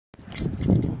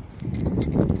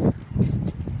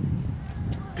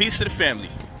Peace to the family.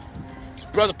 It's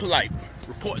Brother Polight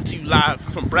reporting to you live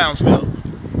from Brownsville,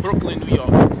 Brooklyn, New York.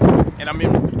 And I'm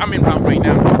en route right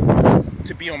now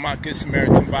to be on my Good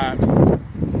Samaritan vibe.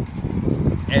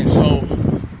 And so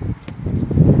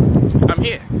I'm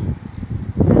here.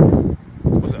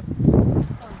 What's up?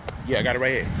 Yeah, I got it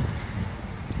right here.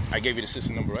 I gave you the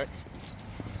system number, right?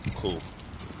 Cool.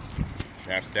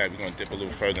 And after that, we're gonna dip a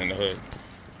little further in the hood,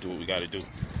 do what we gotta do.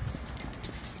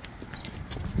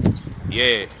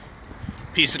 Yeah.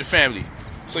 Peace to the family.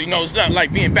 So, you know, it's nothing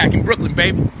like being back in Brooklyn,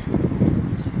 baby.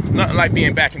 Nothing like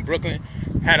being back in Brooklyn.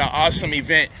 Had an awesome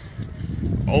event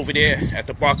over there at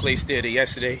the Barclays Theater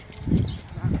yesterday.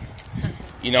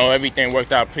 You know, everything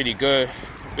worked out pretty good.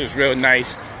 It was real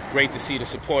nice. Great to see the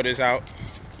supporters out.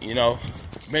 You know,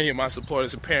 many of my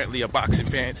supporters apparently are boxing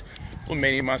fans. Well,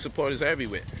 many of my supporters are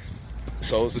everywhere.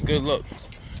 So it was a good look.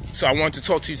 So I wanted to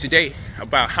talk to you today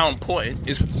about how important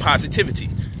is positivity.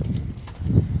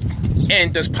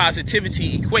 And does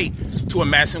positivity equate to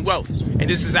amassing wealth? And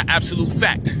this is an absolute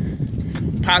fact.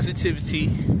 Positivity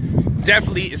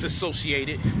definitely is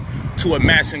associated to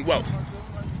amassing wealth.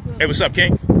 Hey, what's up,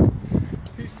 King?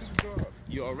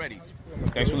 You already.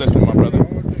 Thanks for listening, my brother.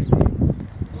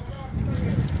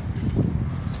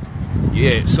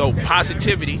 Yeah, so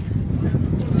positivity,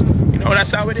 you know,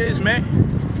 that's how it is, man.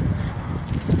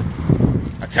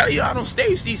 I tell you, I don't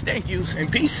stage these thank yous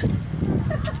in peace.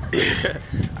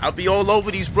 I'll be all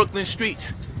over these Brooklyn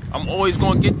streets. I'm always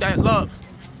going to get that love.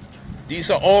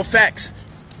 These are all facts.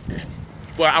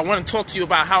 But I want to talk to you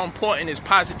about how important is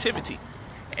positivity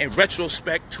in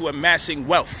retrospect to amassing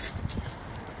wealth.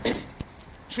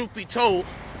 Truth be told,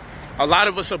 a lot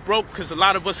of us are broke because a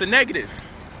lot of us are negative.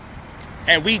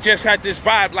 And we just had this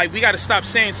vibe, like, we got to stop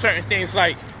saying certain things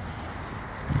like,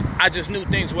 I just knew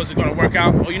things wasn't going to work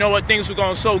out. Or, you know what, things were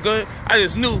going so good, I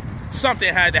just knew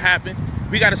something had to happen.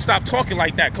 We got to stop talking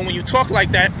like that. Because when you talk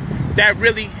like that, that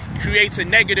really creates a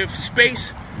negative space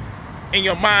in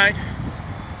your mind.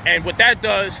 And what that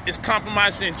does is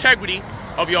compromise the integrity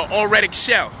of your auric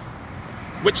shell,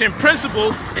 which in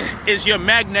principle is your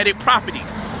magnetic property.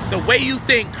 The way you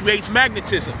think creates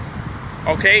magnetism.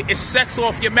 Okay? It sets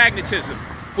off your magnetism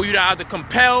for you to either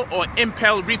compel or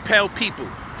impel, repel people.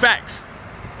 Facts.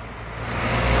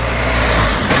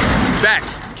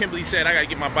 Facts. Kimberly said, I got to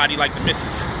get my body like the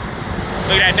missus.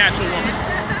 Look at that natural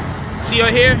woman. See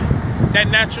her hair? That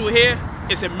natural hair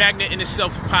is a magnet in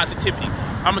itself for positivity.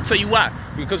 I'm going to tell you why.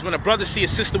 Because when a brother see a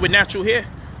sister with natural hair,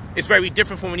 it's very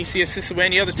different from when he see a sister with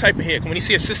any other type of hair. When he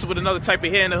see a sister with another type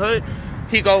of hair in the hood,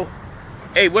 he go,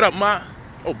 hey, what up, ma?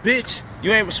 Oh, bitch,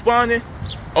 you ain't responding?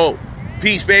 Oh,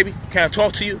 peace, baby. Can I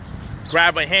talk to you?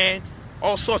 Grab her hand,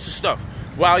 all sorts of stuff,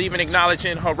 while even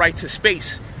acknowledging her right to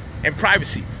space and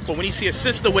privacy. But when he see a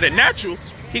sister with a natural,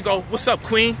 he go, what's up,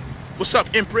 queen? What's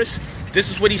up, empress? This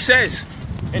is what he says.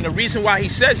 And the reason why he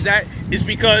says that is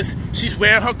because she's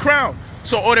wearing her crown.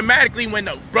 So automatically when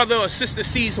the brother or sister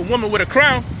sees a woman with a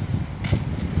crown,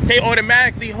 they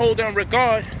automatically hold her in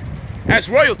regard as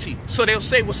royalty. So they'll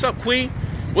say, what's up, queen?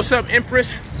 What's up,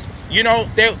 empress? You know,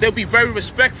 they'll be very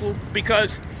respectful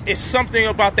because it's something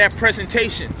about that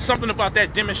presentation, something about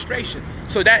that demonstration.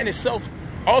 So that in itself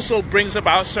also brings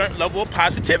about a certain level of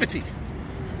positivity.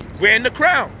 Wearing the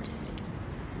crown.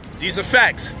 These are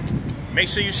facts. Make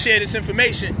sure you share this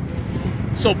information.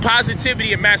 So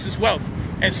positivity amasses wealth.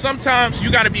 And sometimes you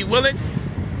got to be willing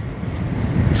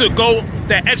to go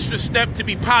that extra step to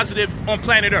be positive on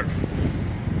planet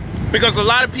Earth. Because a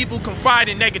lot of people confide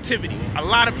in negativity. A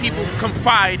lot of people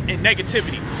confide in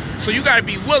negativity. So you got to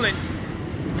be willing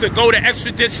to go the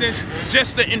extra distance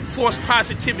just to enforce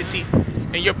positivity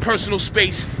in your personal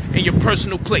space, in your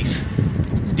personal place.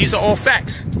 These are all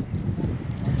facts.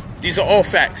 These are all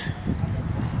facts.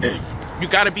 You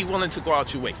got to be willing to go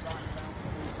out your way,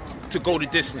 to go the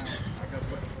distance.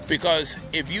 Because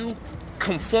if you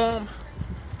conform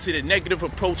to the negative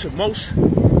approach of most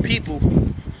people,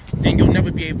 then you'll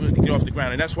never be able to get off the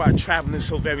ground. And that's why traveling is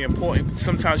so very important.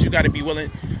 Sometimes you got to be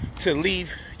willing to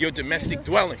leave your domestic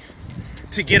dwelling,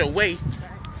 to get away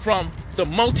from the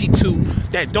multitude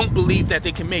that don't believe that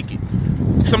they can make it.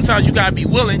 Sometimes you got to be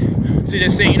willing to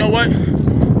just say, you know what,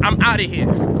 I'm out of here.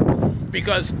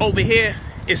 Because over here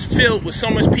is filled with so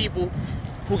much people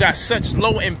who got such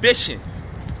low ambition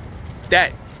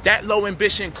that low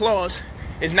ambition clause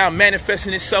is now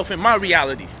manifesting itself in my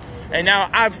reality. And now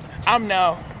I'm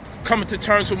now coming to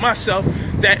terms with myself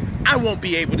that I won't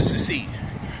be able to succeed.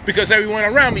 Because everyone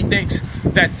around me thinks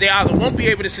that they either won't be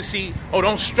able to succeed or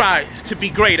don't strive to be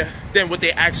greater than what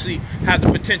they actually have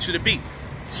the potential to be.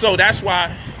 So that's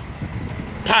why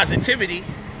positivity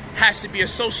has to be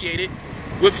associated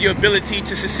with your ability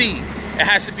to succeed. It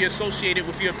has to be associated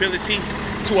with your ability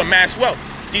to amass wealth.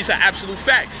 These are absolute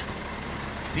facts.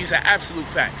 These are absolute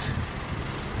facts.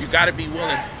 You got to be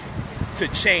willing to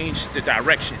change the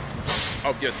direction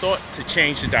of your thought, to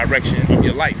change the direction of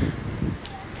your life.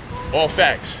 All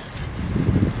facts.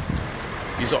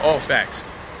 These are all facts.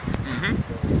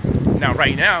 Now,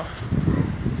 right now,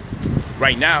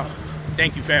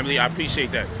 thank you, family. I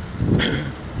appreciate that.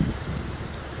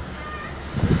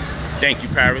 Thank you,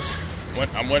 Paris.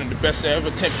 I'm one of the best that ever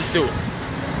attempted to do it.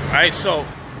 All right, so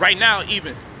right now,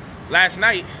 even last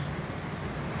night,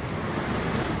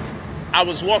 I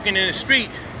was walking in the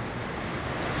street,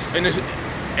 in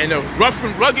the rough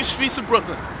and rugged streets of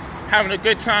Brooklyn, having a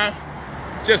good time.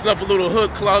 Just left a little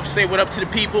hood club, say what up to the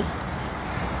people.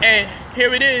 And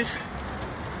here it is.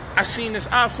 I seen this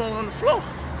iPhone on the floor.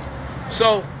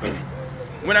 So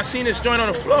when I seen this joint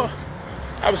on the floor,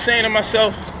 I was saying to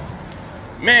myself,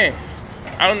 man,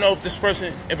 I don't know if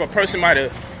a person might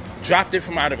have dropped it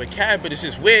from out of a cab, but it's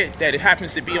just weird that it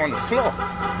happens to be on the floor.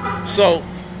 So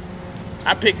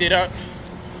I picked it up,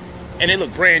 and it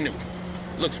looked brand new.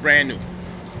 Looks brand new.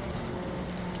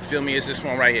 Feel me? It's this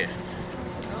phone right here.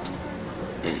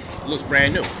 Looks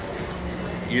brand new.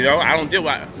 You know, I don't deal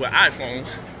with iPhones.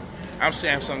 I'm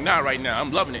Samsung now right now.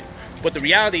 I'm loving it. But the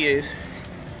reality is,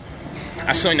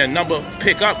 I saw the number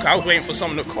pick up. I was waiting for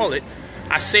someone to call it.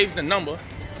 I saved the number.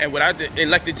 And what I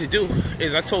elected to do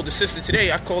is I told the sister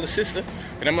today, I called the sister,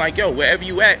 and I'm like, yo, wherever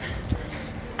you at,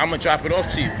 I'm going to drop it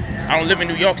off to you. I don't live in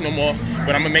New York no more,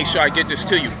 but I'm going to make sure I get this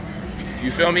to you.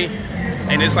 You feel me?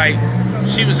 And it's like,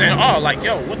 she was in awe, like,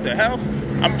 yo, what the hell?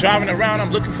 I'm driving around,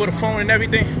 I'm looking for the phone and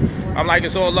everything. I'm like,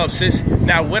 it's all love, sis.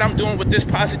 Now, what I'm doing with this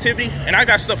positivity, and I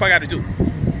got stuff I got to do,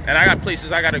 and I got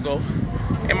places I got to go,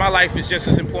 and my life is just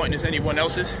as important as anyone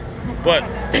else's, but,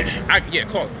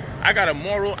 call it. I got a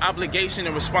moral obligation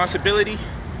and responsibility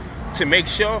to make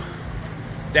sure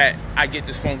that I get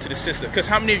this phone to the sister. Because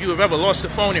how many of you have ever lost a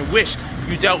phone and wish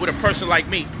you dealt with a person like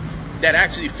me that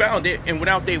actually found it and went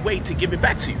out their way to give it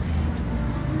back to you?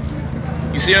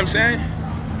 You see what I'm saying?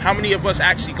 How many of us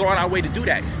actually go on our way to do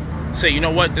that? Say, you know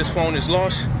what, this phone is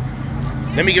lost.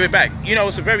 Let me give it back. You know,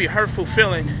 it's a very hurtful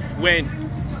feeling when,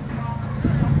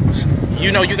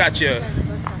 you know, you got your,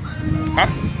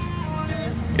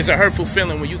 It's a hurtful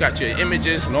feeling when you got your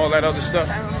images and all that other stuff.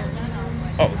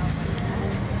 Oh.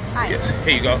 Hi. Yes,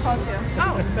 here you go.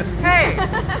 Oh, hey.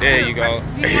 There you go.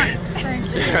 Do you want? Thank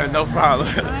you. Yeah, no problem.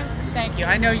 Thank you.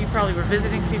 I know you probably were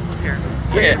visiting people here.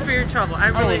 Yeah. For your trouble.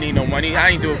 I don't need no money.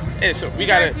 I ain't doing. So we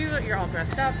gotta. You're all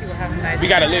dressed up. You were having a nice. We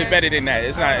gotta live better than that.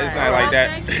 It's not like that.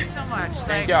 Thank you so much.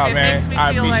 Thank y'all, man.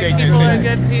 I appreciate like people are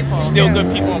good people. Still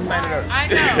good people on planet Earth. I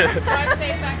know. Drive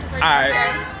safe back to where you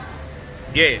are.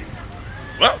 Yeah.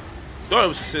 Well, thought it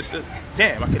was a sister.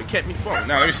 Damn, I could have kept me phone.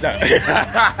 Nah, let me stop.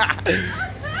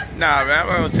 Nah, man, I'm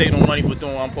not gonna take no money for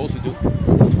doing what I'm supposed to do.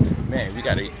 Man, we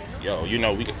gotta, you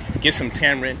know, we get some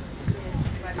tamarind.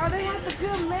 Oh, they have the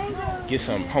good mango. Get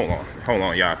some. Hold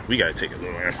on, y'all. We gotta take a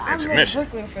little intermission. I'm in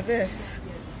Brooklyn for this.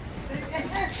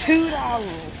 $2.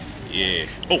 Yeah.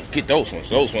 Oh, get those ones.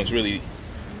 Those ones really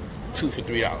 2 for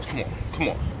 $3. Come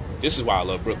on. This is why I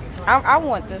love Brooklyn. I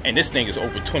want this. And this thing is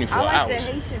open 24 hours. I like the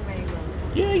Haitian mango.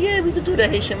 Yeah, we can do the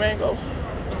Haitian mango.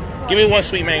 Give me one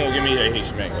sweet mango. Give me the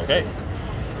Haitian mango, okay?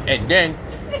 And then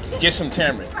get some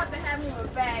tamarind. You have to have me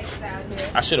with bags down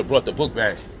here. I should have brought the book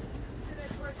bag.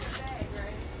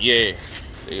 Yeah,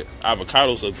 the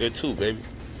avocados are good too, baby.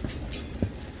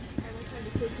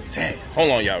 Dang, hold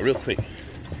on, y'all, real quick.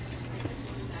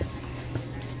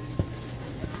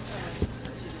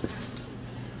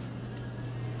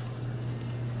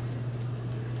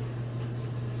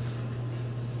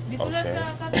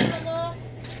 Okay.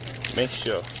 Make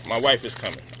sure my wife is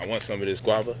coming. I want some of this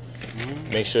guava.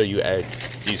 Make sure you add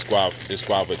this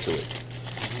guava to it.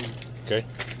 Okay?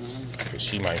 Because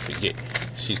she might forget.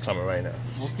 She's coming right now.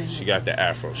 Okay. She got the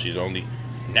afro. She's the only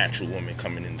natural woman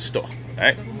coming in the store.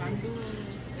 Alright?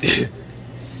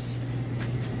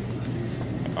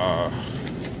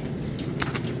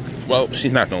 Well,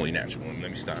 she's not the only natural woman.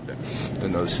 Let me stop that.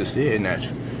 Another sister here,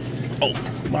 natural. Oh,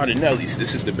 Martinelli's.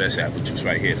 This is the best apple juice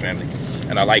right here, family.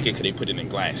 And I like it because they put it in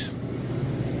glass.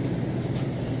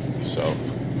 So.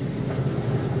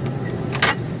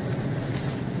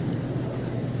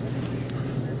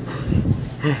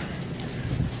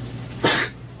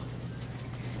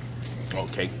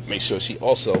 Okay, make sure she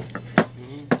also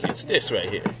gets this right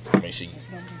here. Make sure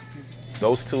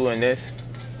those two in this.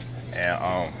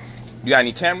 And you got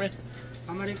any tamarind?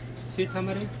 Sweet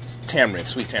tamarind? Tamarind,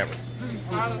 sweet tamarind.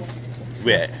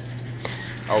 Where?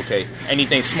 Okay.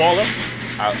 Anything smaller?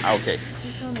 Okay.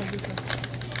 This one or this one?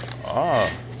 Oh,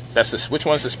 that's which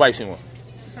one's the spicy one?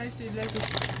 spicy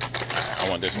lettuce. I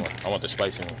want this one. I want the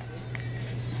spicy one.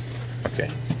 Okay.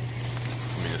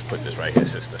 Let me just put this right here,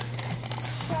 sister.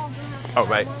 All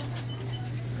right.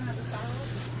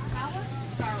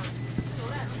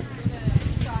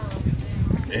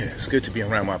 Yeah, it's good to be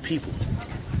around my people.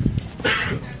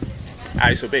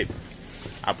 Alright, so babe,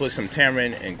 I put some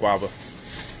tamarind and guava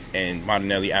and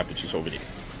Martinelli apple juice over there.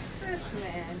 This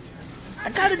man. I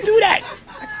gotta do that.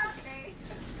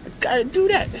 I gotta do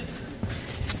that.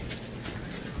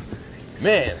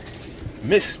 Man,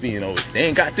 miss being over. They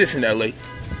ain't got this in LA.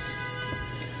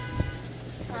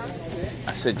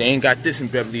 I said they ain't got this in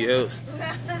Beverly Hills.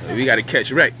 We gotta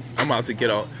catch wreck. I'm out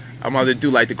to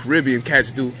do like the Caribbean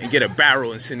cats do and get a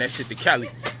barrel and send that shit to Cali.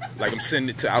 Like I'm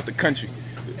sending it to out the country.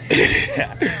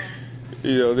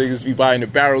 You know, they just be buying the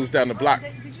barrels down the block.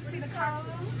 Did you see the Carlo?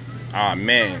 Ah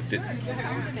man.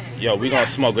 Yo, we gonna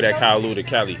smuggle that Kalu to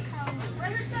Cali.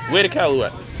 Where the Kalu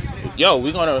at? Yo,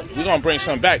 we gonna bring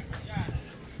some back.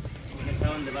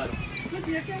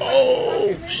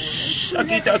 Oh,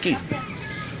 shucky ducky.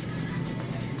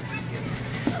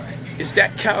 Is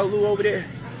that Kalu over there?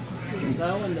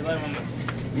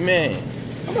 Man.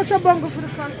 How much a bungle for the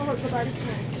Carlo?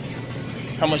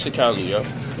 How much the Kalu, yo?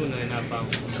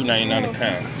 $2.99 a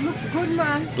pound. Looks good,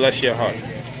 man. Bless your heart.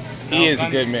 He is a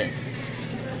good man.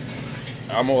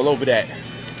 I'm all over that.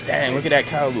 Dang, look at that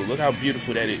Kalu. Look how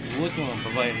beautiful that is.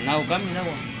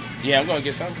 Yeah, I'm gonna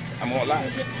get some. I'm on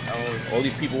live. All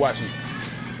these people watching.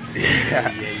 Yeah.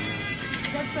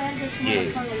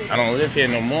 I don't live here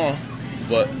no more,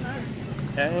 but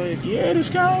yeah, this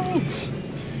Kalu.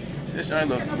 This one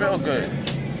look real good.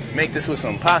 Make this with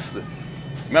some pasta.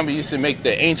 Remember, you used to make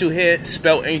the angel hair,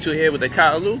 spelt angel hair with the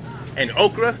Kalu and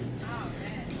okra.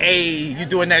 Hey, you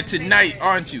doing that tonight,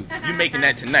 aren't you? You making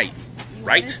that tonight,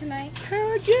 right? Tonight?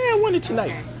 Hell yeah, I want it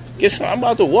tonight. Guess I'm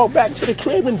about to walk back to the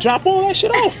crib and drop all that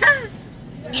shit off.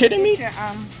 Kidding me?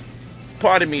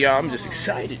 Pardon me, y'all. I'm just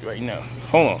excited right now.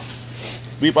 Hold on.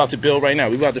 We about to build right now.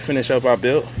 We about to finish up our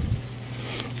build.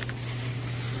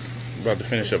 About to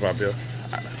finish up our build.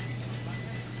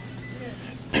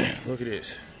 Look at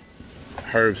this.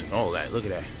 Herbs and all that. Look at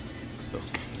that.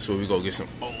 That's where we go get some.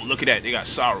 Oh, look at that. They got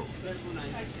sorrel.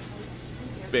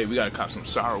 Babe, we gotta cop some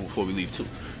sorrel before we leave too.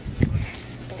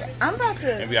 I'm about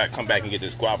to. And we gotta come back and get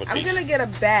this guava I'm paste. gonna get a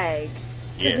bag.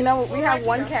 Because you know what? We have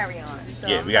one carry-on. So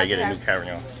yeah, we gotta get a new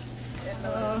carry-on.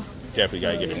 Uh, Definitely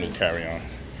gotta get a new carry-on.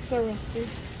 so rusty.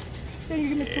 Can you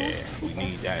give me Yeah, we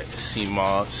need that sea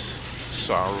moss,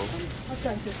 sorrel,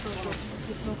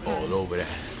 all over that.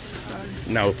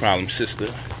 No problem, sister.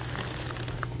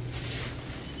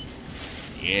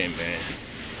 Yeah, man.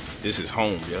 This is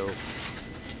home, yo.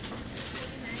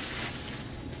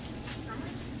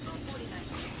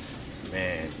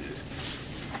 Man,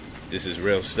 this is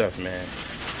real stuff, man.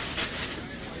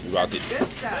 You out there? Good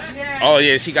stuff. Oh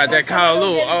yeah, she got that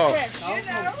Kalu. Oh, It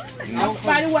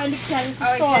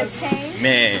just came?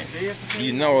 man,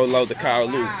 you know I love the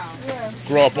Kalu. Wow.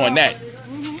 Grow up on that.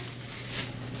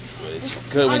 But it's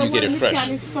good when you get it fresh.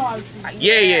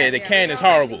 Yeah, the can is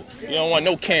horrible. You don't want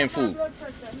no canned food.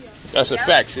 That's a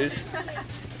fact, sis.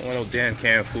 Don't want no damn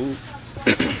canned food.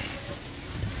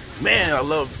 Man, I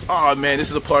love. Oh man,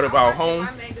 this is a part of our home.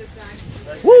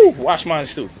 Woo! Wash mine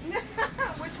too. Which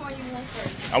one you want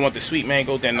first? I want the sweet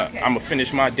mango. Then Okay. I'm gonna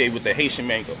finish my day with the Haitian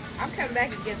mango. I'm coming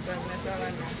back and get some. That's all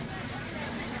I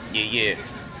know. Yeah.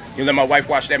 You let my wife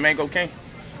wash that mango, King?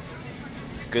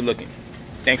 Good looking.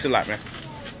 Thanks a lot, man.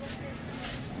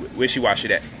 Where she wash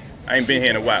it at? I ain't been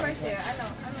here in a while. Right there. I know.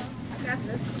 I got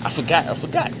this. I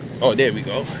forgot. Oh, there we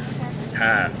go.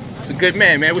 Ah, it's a good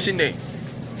man, man. What's your name?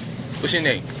 What's your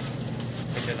name?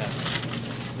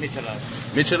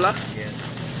 Michala?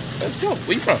 Yes. Let's go.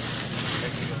 Where you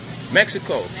from?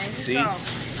 Mexico. See? Mexico.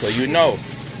 So you know.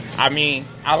 I mean,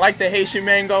 I like the Haitian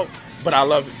mango, but I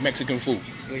love Mexican food.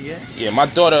 Oh, yeah? Yeah, my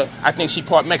daughter, I think she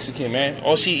part Mexican, man.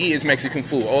 All she eat is Mexican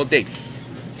food all day.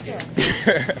 Like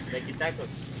tacos.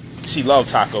 She love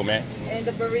taco, man. And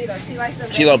the burrito. She likes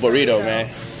the She love burrito, man.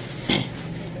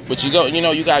 But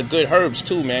you got good herbs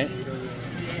too, man.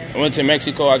 I went to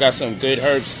Mexico. I got some good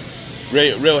herbs,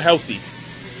 real healthy.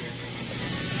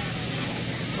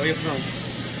 Where you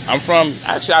from? I'm from.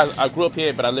 Actually, I grew up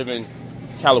here, but I live in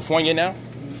California now.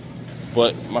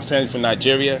 But my family's from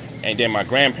Nigeria, and then my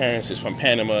grandparents is from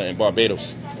Panama and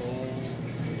Barbados.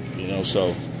 You know,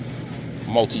 so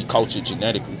multicultural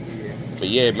genetically. But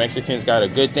yeah, Mexicans got a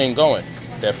good thing going.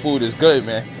 That food is good,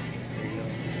 man.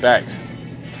 Facts.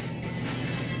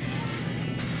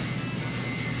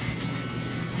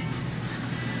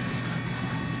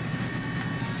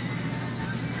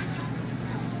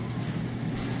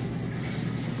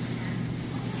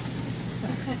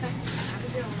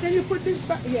 Can you put this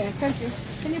back? Yeah, thank you.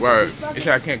 Can you Word. put this back? They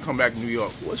say I can't come back to New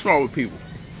York. What's wrong with people?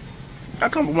 I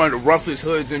come from one of the roughest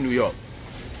hoods in New York.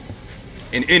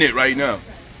 And in it right now.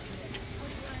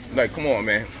 Like, come on,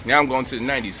 man. Now I'm going to the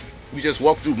 90s. We just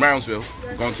walked through Brownsville,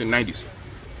 going to the 90s.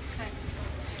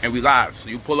 And we live, so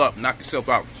you pull up, knock yourself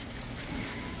out.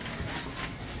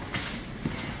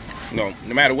 No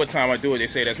matter what time I do it, they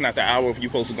say that's not the hour if you're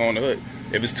supposed to go in the hood.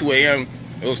 If it's 2 a.m.,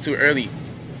 it was too early.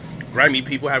 Grimy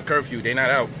people have curfew. They're not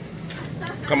out.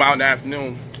 Come out in the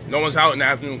afternoon. No one's out in the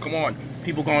afternoon. Come on.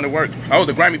 People going to work. Oh,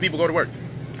 the grimy people go to work.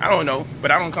 I don't know,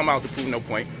 but I don't come out to prove no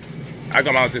point. I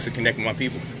come out just to connect with my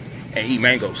people and eat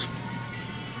mangoes.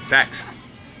 Facts.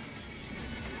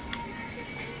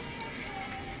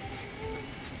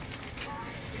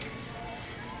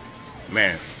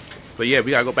 Man. But yeah,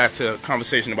 we gotta go back to a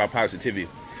conversation about positivity.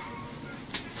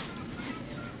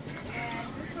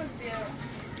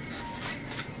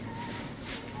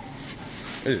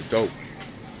 This is dope.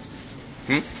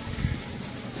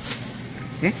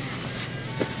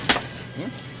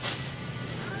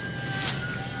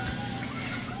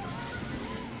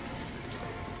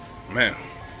 Man,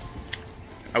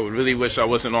 I would really wish I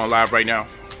wasn't on live right now,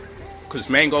 because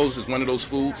mangoes is one of those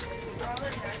foods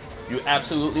you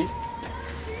absolutely,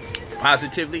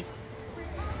 positively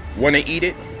want to eat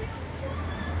it.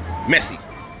 Messy.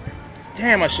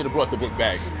 Damn, I should have brought the book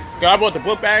bag. If I brought the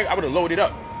book bag, I would have loaded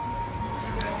up.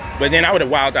 But then I would have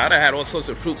wilded out. I had all sorts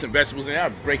of fruits and vegetables in there.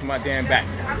 I'd break my damn back.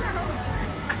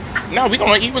 No, we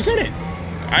gonna eat what's in it.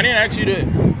 I didn't ask you to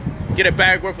get a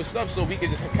bag worth of stuff so we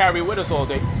could just carry it with us all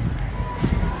day.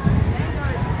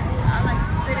 I like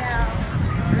to sit down,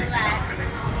 relax.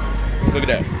 Look at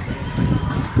that.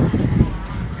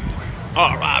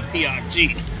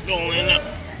 R-I-P-I-G. Going up.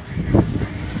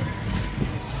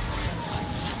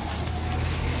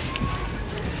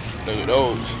 Look at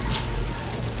those.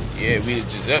 Yeah, we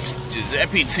the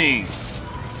Giuseppe team.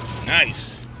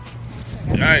 Nice.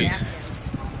 Nice.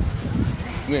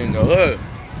 We in the hood.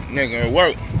 Nigga at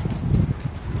work.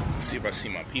 Let's see if I see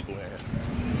my people here.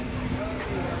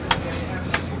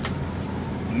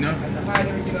 No.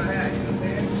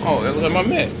 Oh, that's my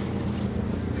man.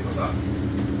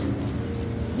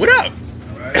 What up?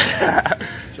 Alright.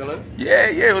 Chilling?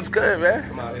 Yeah, what's good, man?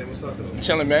 Come out here, what's up though?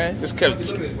 Chilling, man. Just kept. Look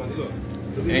at this one, look.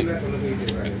 Look at that one, look at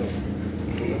this right, look.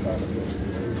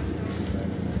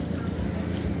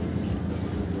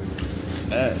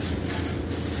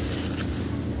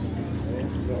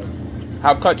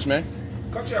 How Kutch, man?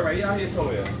 Cut you right, he out here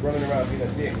somewhere, running around being a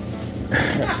dick.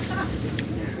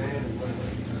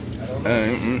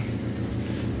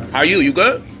 How you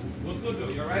good? What's good though,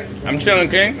 you alright? I'm chilling,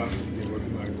 King. That's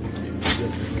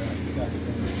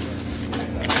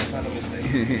not no mistake.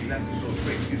 You left it so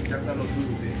quick. That's not no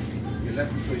doodle thing. You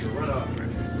left it so you run off.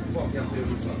 Fuck, you have to do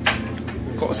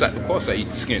something. Of course I eat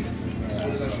the skin. As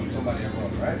soon as I shoot somebody, I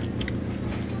run, right?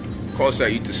 Of course I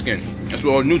eat the skin. That's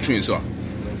where all the nutrients are. You know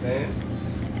what I'm saying?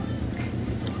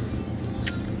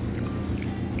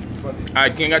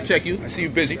 Alright, King, I check you. I see you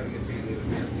busy. I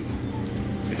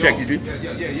check you, dude.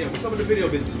 Yeah. What's up with the video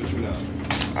business with you now?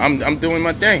 I'm doing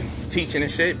my thing. Teaching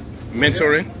and shit.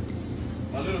 Mentoring.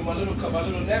 My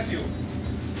little nephew.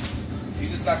 He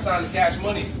just got signed to Cash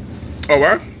Money. Oh,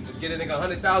 what? Just get a nigga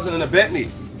 100,000 in a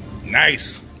Bentley.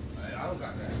 Nice. I don't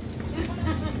got that. You know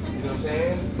what I'm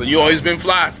saying? But you always been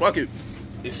fly. Fuck it.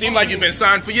 It seemed like you've been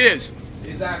signed for years.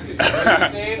 Exactly. You know what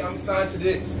I'm saying? I'm signed to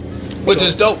this. Which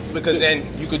is dope, because then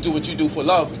you could do what you do for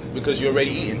love, because you're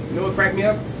already eating. You know what cracked me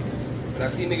up? When I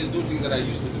see niggas do things that I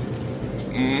used to do.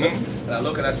 And I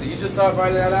look and I say, you just start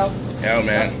finding that out? Hell, man.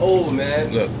 That's old,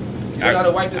 man. Look. You know how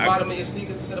to wipe the bottom of your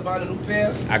sneakers instead of buying a new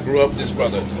pair? I grew up with this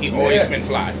brother. He always been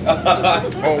fly. A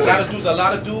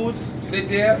lot of dudes sit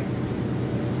there.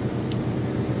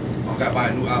 Oh, gotta buy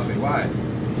a new outfit. Why?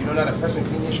 You don't know how the person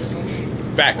clean your shit something?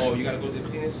 Facts. Oh, you gotta go to the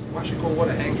cleaners? Wash your cold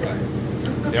water, hang dry.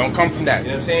 They don't come from that. You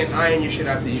know what I'm saying? Iron your shit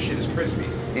after your shit is crispy.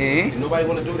 And nobody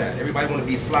want to do that. Everybody want to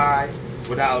be fly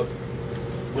without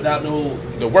no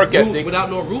the work ethic, without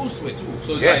no rules to it too.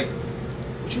 So it's like,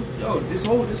 this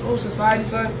whole society,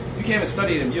 son, you can't even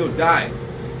study them, you'll die.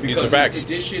 It's a fact.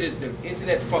 This shit is, the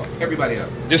internet fucked everybody up.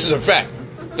 This is a fact.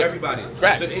 Everybody.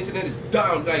 Fact. So the internet is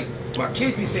down. Like my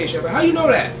kids be saying shit, but how you know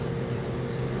that?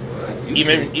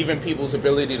 Even people's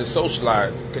ability to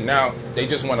socialize, because now they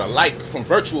just want to like from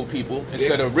virtual people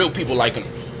instead of real people liking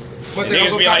them. But they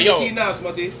just be like, yo, now,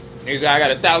 Smarty. they say, I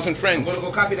got 1,000 friends. I'm gonna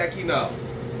go copy that key now.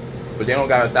 But they don't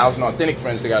got 1,000 authentic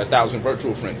friends, they got 1,000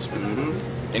 virtual friends.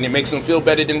 And it makes them feel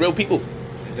better than real people.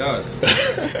 It does.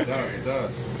 It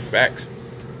does. Facts.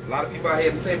 A lot of people out here,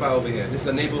 let me tell you about over here. This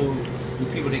enable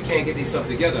with people that can't get themselves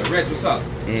together. Reds, what's up?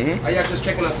 Mm-hmm. Are y'all just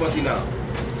checking on Swansea now?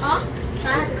 Huh?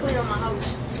 I had to clean up my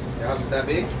house. Your house is that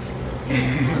big?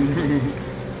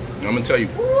 I'm gonna tell you,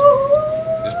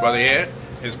 this brother here,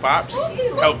 his pops,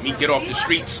 helped me get off the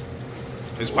streets.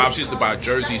 His pops used to buy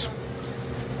jerseys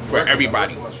for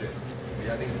everybody. Y'all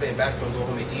niggas playing basketball, go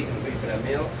home and eat and wait for that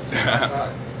meal.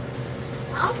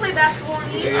 I don't play basketball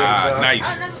and eat. Nice.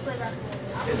 I never play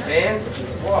basketball. In bands,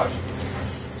 just watch.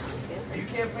 You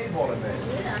can't play ball in bands.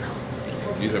 Yeah, I know.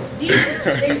 These are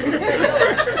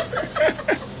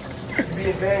You be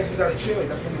in bands, you gotta chill. You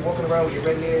gotta be walking around with your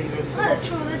red hair. You know What a what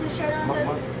true religion shirt on there.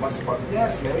 my spot.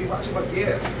 Yes, man. We watching my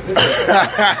gear. Listen.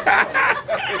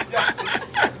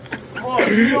 Come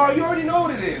on, you already know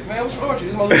what it is, man. What's wrong with you?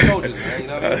 These my little soldiers, man. You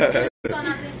know what I mean? Son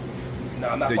out there. No,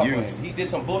 I'm not fucking with him. He did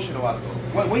some bullshit a while ago.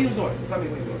 What you was doing? Tell me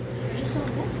what you was doing. Just so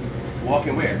cool.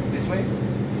 Walking where? This way?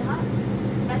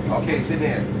 Back to Okay, sit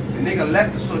there. The nigga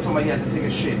left the store talking about he had to take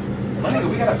a shit. My nigga,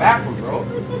 we got a bathroom, bro.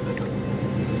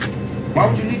 Why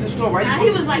would you leave the store? Why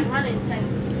you? He was like running. Like,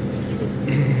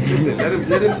 Listen,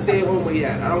 let him stay home where he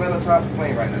at. I don't got no time for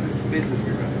playing right now. This is business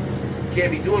we run. You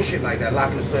can't be doing shit like that,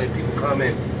 locking the store and people come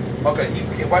in. Okay,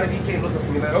 why did he came looking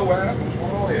for me like, oh, what happened? What's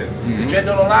going on here? The jet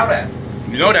don't allow that.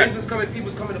 You know that. Business coming,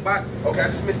 people's coming to buy. Okay, I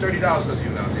just missed $30 because of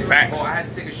you now. See? Facts. Oh, I had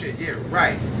to take a shit. Yeah,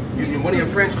 right. One of your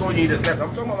friends called you, you just left. I'm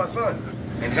talking about my son.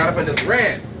 And got up and just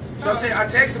ran. So I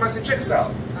texted him, I said, check this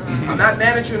out. I'm not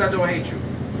mad at you and I don't hate you.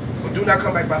 But do not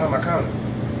come back behind my counter.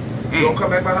 Don't come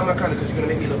back behind my counter because you're going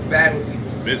to make me look bad with people.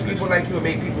 Business. People like you will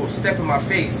make people step in my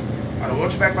face. I don't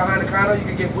want you back behind the counter. You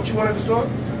can get what you want at the store,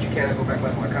 but you can't go back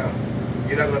behind my counter.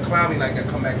 You're not going to clown me like that.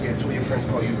 Come back here and two of your friends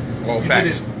call you. All you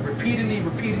facts. do this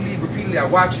repeatedly. I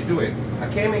watch you do it.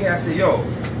 I came in here, I said, yo,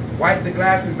 wipe the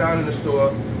glasses down in the store,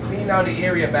 clean down the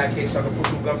area back here so I can put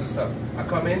some gums and stuff. I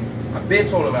come in, I been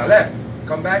told him I left.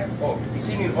 Come back, oh, he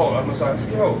see me, oh, I'm sorry,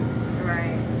 yo.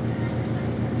 Right.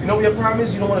 You know what your problem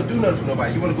is? You don't want to do nothing for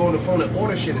nobody. You want to go on the phone and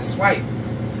order shit and swipe.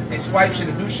 And swipe shit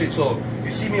and do shit. So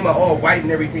you see me in my all white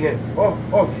and everything and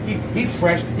he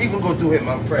fresh. He can go do him.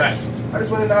 I'm fresh. Right. I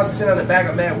just went in the house and sit on the bag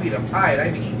of mad weed. I'm tired. I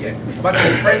ain't even eat yet. I'm about to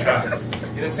eat French fries. You know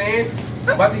what I'm saying? I'm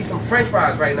about to eat some French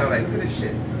fries right now. Like, look at this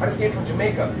shit. I just came from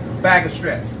Jamaica. Bag of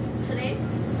stress. today.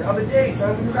 The other day,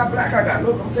 son, look how black I got.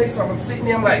 Look, I'm telling you something. I'm sitting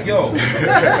there, I'm like, yo.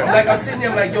 I'm sitting there,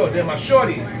 I'm like, yo, then my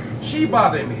shorty, she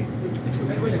bothering me.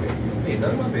 Like, wait a minute, you didn't pay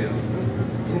none of my bills.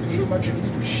 You didn't pay for my trip, you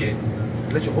didn't do shit.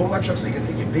 You let you hold my truck so you can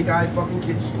take your big eye fucking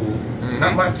kid to school.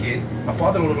 Not my kid. My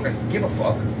father don't look like give a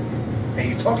fuck. And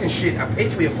you talking shit, I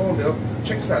paid for your phone bill.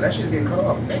 Check this out, that shit's getting cut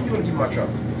off. And you wanna give me my truck.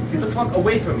 Get the fuck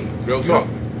away from me. Real talk.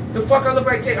 The fuck I look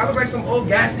like? I look like some old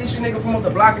gas station nigga from up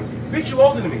the block. Bitch, you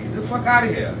older than me. Get the fuck out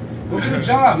of here. Go do the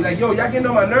job. Be like, yo, y'all getting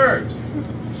on my nerves.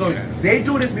 So they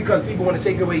do this because people want to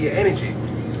take away your energy.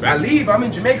 I leave, I'm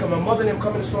in Jamaica. My mother and them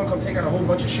come in the store and come take out a whole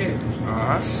bunch of shit.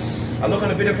 I look on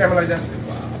the video camera like that.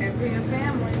 And for your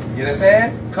family. You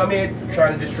understand? Come in,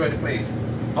 trying to destroy the place.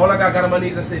 All I got on my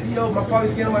knees, I said, yo, my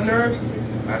father's getting on my nerves.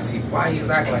 I see why he was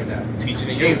acting like that. Teaching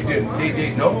They,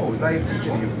 you. no, it's not even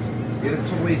teaching you. They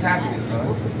took away his happiness,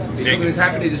 son. They took away his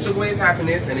happiness. They took away his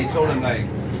happiness, and they told him like,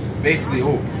 basically,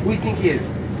 oh, who do you think he is?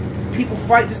 People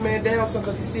fight this man down, son,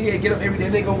 because he sit here, get up every day,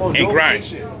 they gonna go And no grind.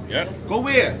 vacation. Yep. Go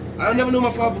where? I never knew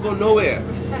my father would go nowhere.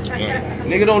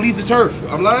 Nigga don't leave the turf.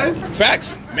 I'm lying.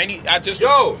 Facts.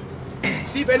 Yo,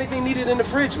 see if anything needed in the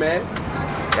fridge, man.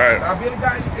 Right. I'll be able to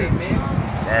guide anything, man.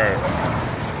 Right.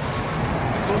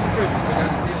 Go to the fridge. I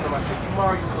got this on my shit.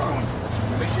 Tomorrow you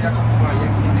come. Make sure y'all come tomorrow. You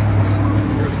ain't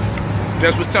gonna early.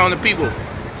 Just was telling the people,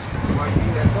 Tomorrow you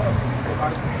eat that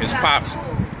stuff. his pops,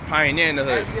 pioneer in the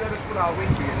hood. As you get out of school, I'll wait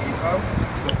for you. And then you come.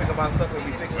 You go pick up my stuff and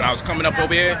we fix it. When I was coming up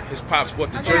over here, his pops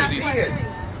bought the jerseys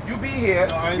You be here.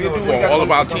 for all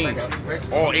of our teams,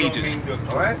 all ages.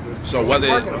 All right? So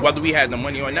whether we had the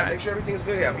money or not, Make sure everything's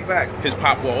good here. I'll be back. his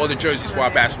pop bought all the jerseys for our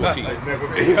basketball team. Be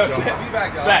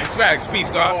back, y'all. Facts.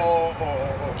 Peace, God.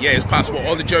 Yeah, his pops bought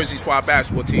all the jerseys for our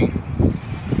basketball team.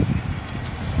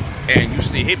 And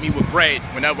used to hit me with bread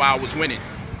whenever I was winning.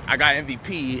 I got MVP,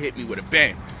 he hit me with a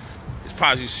bang. His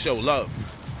pops used to show love.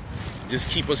 Just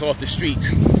keep us off the streets.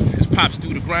 His pops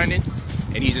do the grinding,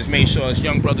 and he just made sure as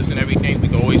young brothers and everything, we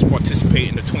could always participate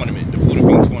in the tournament, the Buddha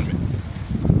Bean tournament.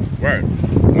 Word.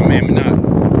 My man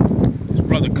Minaj. His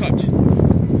brother Kutch.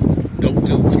 Dope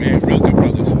dudes, man. Real good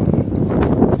brothers.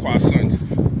 Quad sons.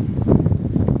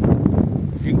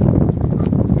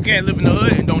 You can't live in the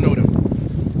hood and don't know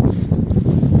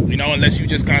them. You know, unless you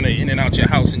just kind of in and out your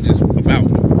house and just about.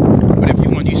 But if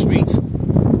you on these streets,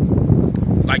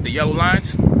 like the yellow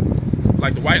lines,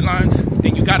 like the white lines,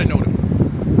 then you gotta know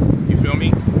them. You feel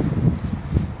me?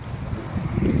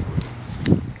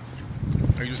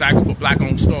 Are you was asking for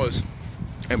black-owned stores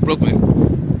in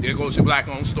Brooklyn. There goes your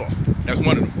black-owned store. That's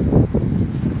one of them.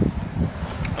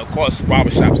 Of course,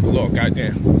 barbershops galore.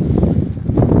 Goddamn,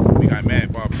 we got mad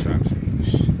barbershops.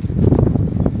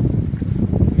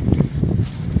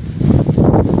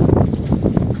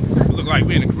 Look like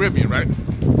we're in the Caribbean, right?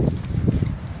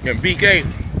 And BK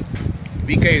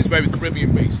is very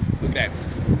Caribbean based. Look at that.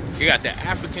 They got the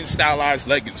African stylized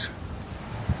leggings.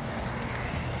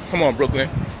 Come on, Brooklyn.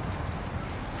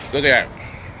 Look at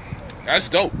that. That's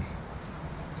dope.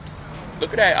 Look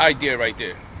at that idea right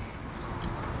there.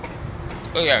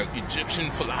 Look at that.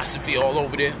 Egyptian philosophy all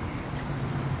over there.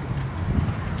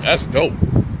 That's dope.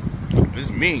 This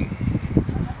is mean.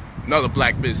 Another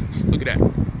black business. Look at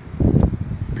that.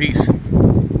 Peace.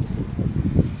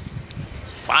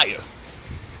 Fire.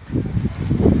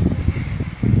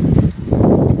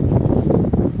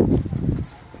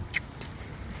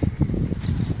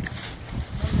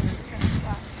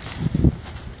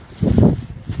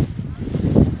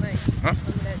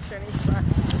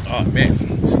 Oh man,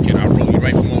 this kid I rode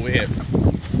right from over here.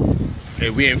 Hey,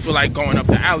 we didn't feel like going up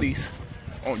the alleys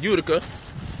on Utica.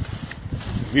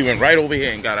 We went right over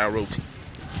here and got our roti.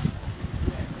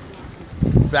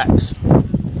 Facts.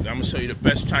 I'm gonna show you the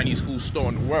best Chinese food store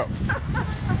in the world.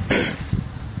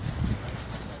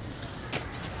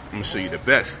 I'm gonna show you the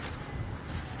best.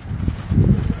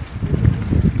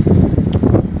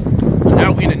 But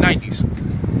now we in the 90s.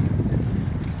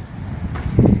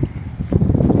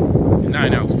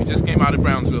 9 ounce. We just came out of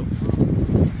Brownsville.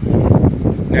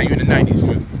 Now you're in the 90s.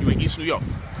 You're in East New York.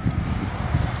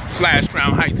 /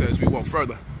 Crown Heights as we walk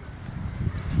further.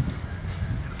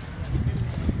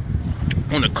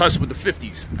 On the cusp of the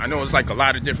 50s. I know it's like a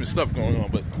lot of different stuff going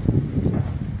on, but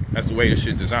that's the way this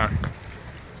shit designed.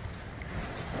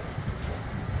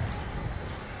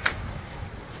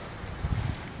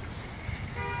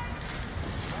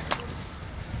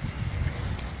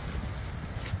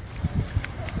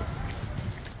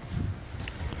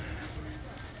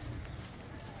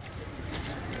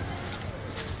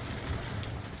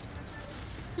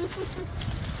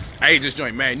 I ate this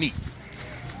joint mad neat.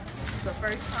 It's the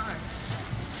first time.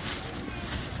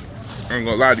 I ain't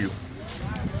gonna lie to you.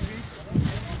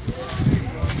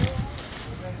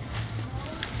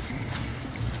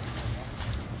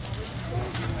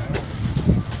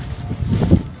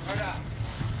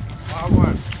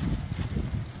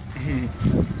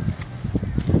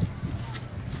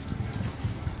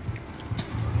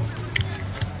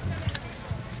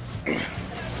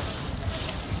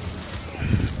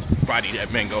 Body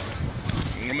that mango.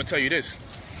 I'm gonna tell you this.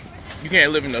 You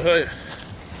can't live in the hood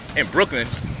in Brooklyn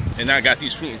and not got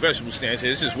these fruit and vegetable stands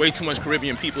here. There's just way too much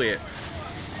Caribbean people here.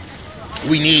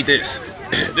 We need this.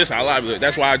 This is our livelihood.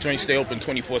 That's why our joints stay open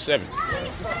 24/7.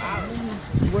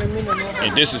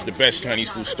 And this is the best Chinese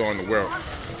food store in the world.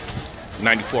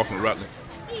 94th and Rutland.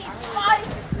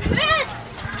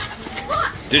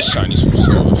 This Chinese food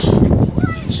store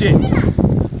is legit.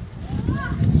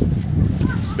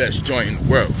 Best joint in the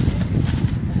world.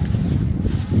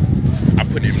 I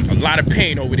put in a lot of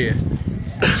pain over there.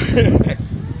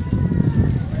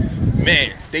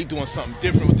 Man, they doing something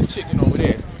different with the chicken over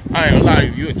there. I ain't gonna lie to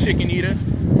you. You're a chicken eater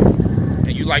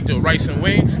and you like the rice and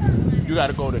wings, you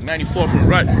gotta go to 94th and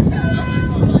Rutland.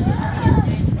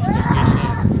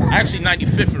 Actually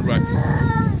 95th and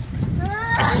Rutland.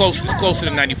 It's closer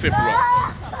to 95th and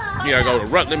Rutland. You gotta go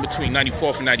to Rutland between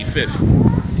 94th and 95th.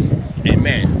 And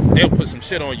man, they'll put some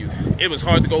shit on you. It was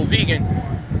hard to go vegan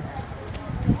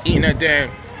eating that damn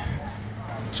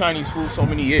Chinese food so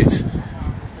many years.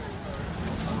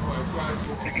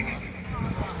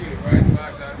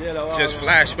 Just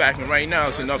flashbacking right now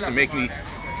is enough to make me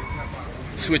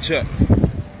switch up.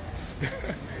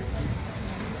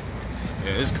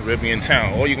 Yeah, this Caribbean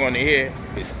town. All you're gonna hear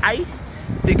is "ay."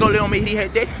 They go little me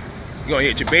head there. You're gonna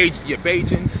hear your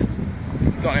Bajans.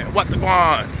 You're gonna hear what the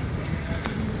on.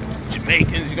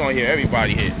 Jamaicans, you're gonna hear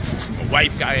everybody here. A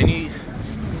white Guyanese.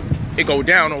 It go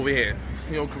down over here.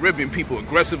 You know, Caribbean people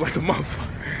aggressive like a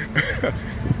motherfucker.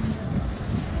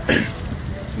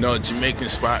 No, Jamaican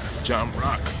spot, John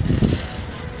Rock.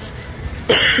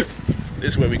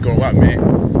 This is where we go out, man.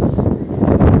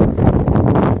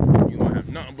 You're gonna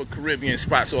have nothing but Caribbean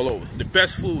spots all over. The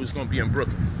best food is gonna be in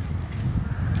Brooklyn.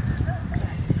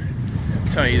 I'm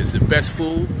telling you, it's the best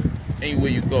food.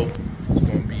 Anywhere you go, it's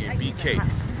gonna be in BK.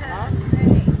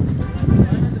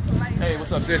 Hey,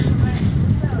 what's up, sis?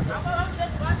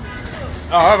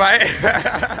 Oh, all right.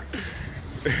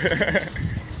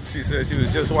 She said she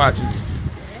was just watching.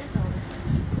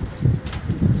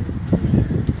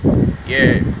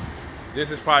 Yeah,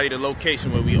 this is probably the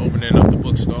location where we opening up the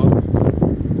bookstore.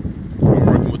 I'm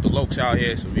working with the locals. books out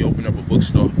here, so we open up a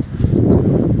bookstore.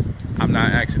 I'm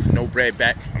not asking for no bread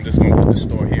back. I'm just gonna put the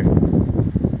store here.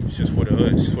 It's just for the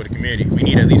hood, it's for the community. We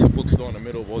need at least a bookstore in the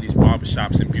middle of all these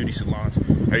barbershops and beauty salons.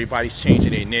 Everybody's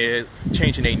changing their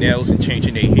nails and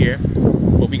changing their hair,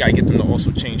 but we gotta get them to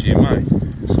also change their mind.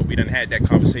 So we done had that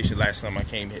conversation last time I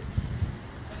came here.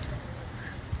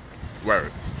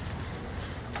 Word.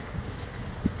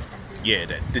 Yeah,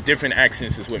 the different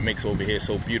accents is what makes over here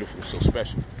so beautiful, so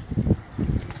special.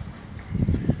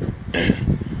 Hey,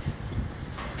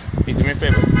 do me a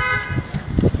favor.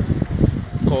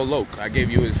 Call Loke. I gave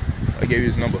you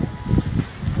his number.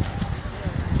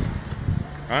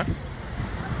 Huh?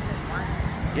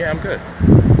 Yeah, I'm good.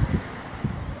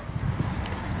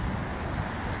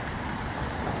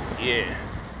 Yeah.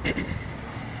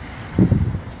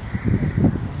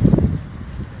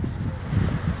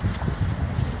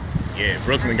 Yeah,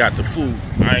 Brooklyn got the food.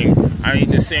 I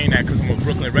ain't just saying that because I'm a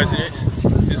Brooklyn resident.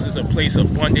 This is a place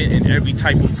abundant in every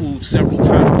type of food several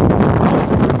times.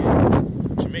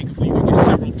 Jamaican food, you can get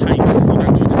several types. You're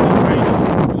not going to just get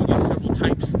Chinese. You're going to get several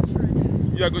types.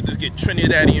 You're not going to just get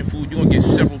Trinidadian food. You're going to get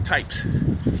several types.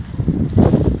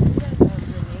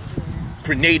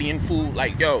 Grenadian food,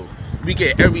 like, yo, we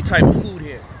get every type of food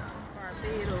here.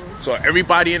 So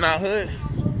everybody in our hood,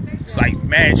 it's like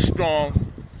mad strong,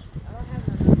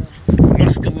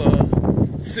 muscular,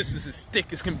 sisters as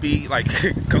thick as can be, like,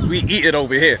 cause we eat it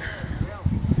over here.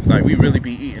 Like, we really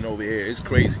be eating over here. It's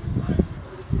crazy.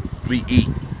 We eat.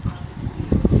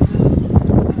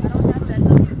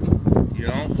 You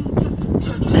know?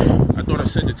 I thought I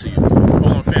sent it to you. Hold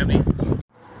on, family.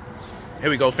 Here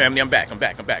we go, family. I'm back.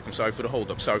 I'm sorry for the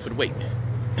hold up. Sorry for the wait.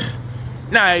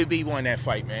 Nah, he won that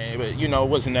fight, man. But, you know, it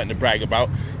wasn't nothing to brag about.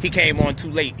 He came on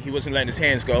too late. He wasn't letting his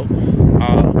hands go.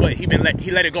 But he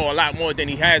let it go a lot more than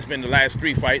he has been the last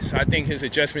 3 fights. I think his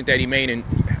adjustment that he made in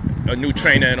a new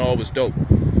trainer and all was dope.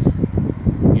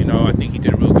 You know, I think he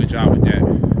did a real good job with that.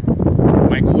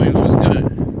 Michael Williams was good.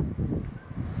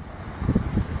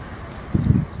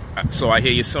 So I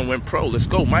hear your son went pro. Let's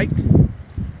go, Mike.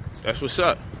 That's what's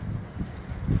up.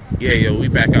 Yeah, yo, we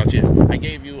back out here. I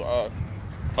gave you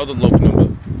other local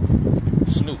number,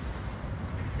 Snoop.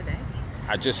 Today?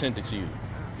 I just sent it to you.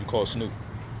 You call Snoop.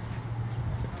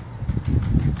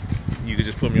 You could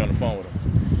just put me on the phone with him.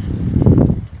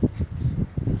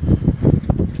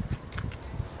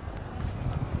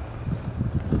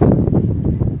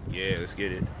 Yeah, let's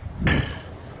get it.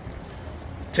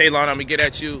 Taylor, I'm gonna get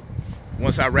at you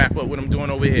once I wrap up what I'm doing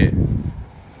over here.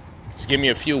 Just give me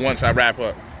a few once I wrap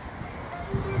up.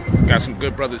 Got some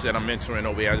good brothers that I'm mentoring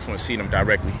over here. I just want to see them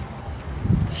directly.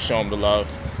 Show them the love.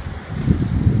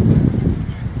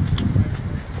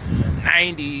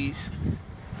 90s.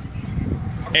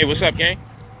 Hey, what's up, gang?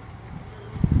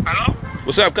 Hello?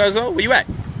 What's up, cuzzo? Where you at?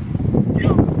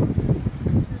 Yo.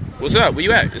 What's up? Where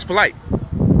you at? It's Polight.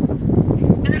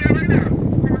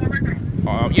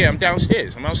 Yeah, I'm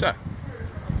downstairs. I'm outside.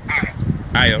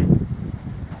 I am.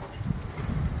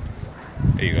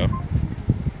 There you go.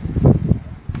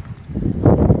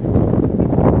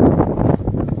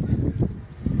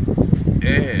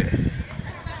 Yeah.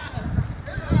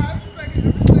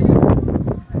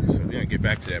 So we're gonna get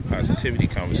back to that positivity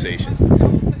conversation.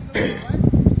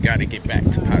 Gotta get back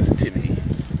to positivity.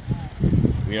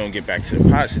 We don't get back to the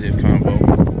positive combo,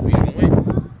 we don't win.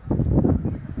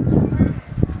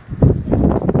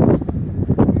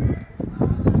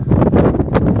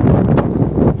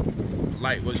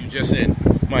 Light, was you just in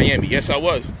Miami? Yes, I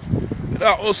was.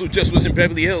 I also just was in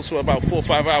Beverly Hills for about 4 or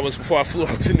 5 hours before I flew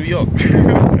out to New York.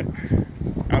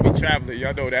 I'll be traveling,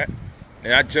 y'all know that.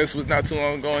 And I just was not too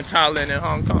long ago in Thailand and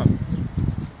Hong Kong.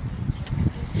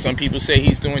 Some people say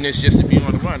he's doing this just to be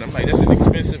on the run. I'm like, that's an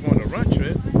expensive on the run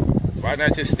trip. Why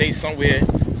not just stay somewhere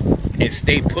and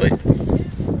stay put?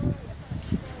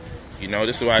 You know,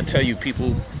 this is why I tell you,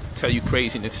 people tell you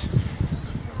craziness.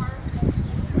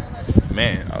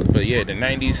 Man, but yeah, the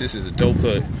 90s, this is a dope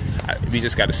hood. We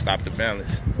just got to stop the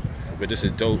violence. But this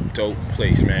is a dope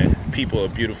place, man. People are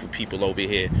beautiful people over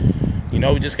here. You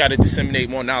know, we just got to disseminate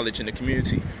more knowledge in the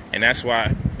community. And that's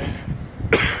why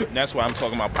I'm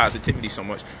talking about positivity so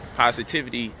much.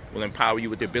 Positivity will empower you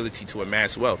with the ability to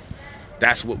amass wealth.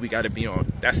 That's what we got to be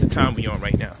on. That's the time we on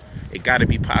right now. It got to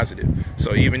be positive.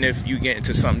 So even if you get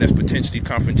into something that's potentially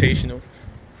confrontational,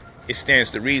 it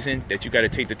stands to reason that you got to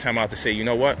take the time out to say, you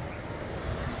know what?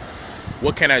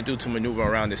 What can I do to maneuver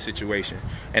around this situation?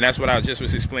 And that's what I just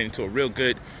was explaining to a real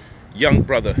good young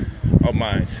brother of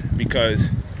mine,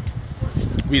 because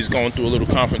we was going through a little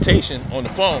confrontation on the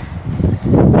phone,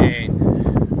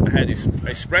 and I had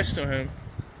expressed to him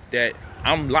that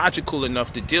I'm logical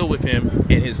enough to deal with him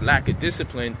in his lack of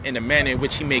discipline in the manner in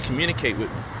which he may communicate with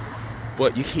me.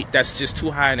 But that's just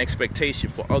too high an expectation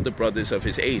for other brothers of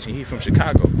his age, and he's from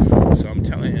Chicago. So I'm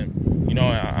telling him, you know,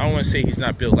 I don't want to say he's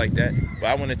not built like that, but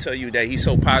I want to tell you that he's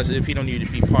so positive, he don't need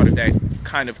to be part of that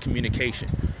kind of communication.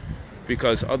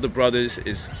 Because other brothers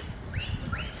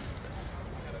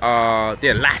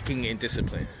they're lacking in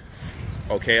discipline.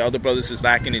 Okay, other brothers is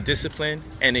lacking in discipline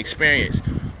and experience,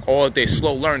 or they're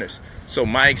slow learners. So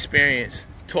my experience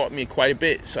taught me quite a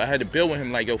bit. So I had to build with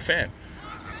him like, yo, fam,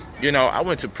 you know, I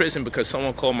went to prison because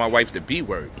someone called my wife the B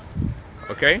word.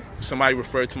 Okay, somebody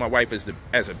referred to my wife as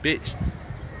a bitch,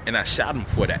 and I shot him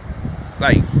for that.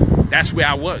 Like, that's where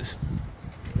I was.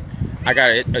 I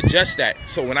gotta adjust that.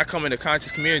 So when I come in the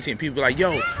conscious community and people are like,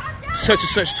 yo, such and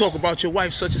such talk about your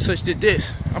wife, such and such did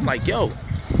this, I'm like, yo,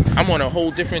 I'm on a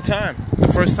whole different time.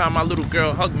 The first time my little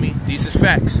girl hugged me, these is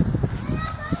facts.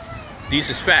 These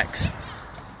is facts.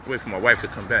 Wait for my wife to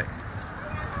come back.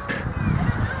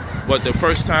 But the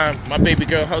first time my baby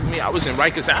girl hugged me, I was in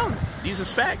Rikers Island. These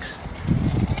is facts.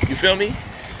 You feel me?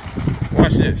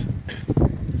 Watch this.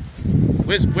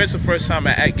 Where's the first time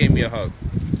my act gave me a hug?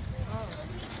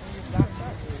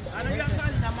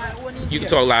 You can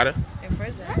talk louder. In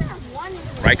prison.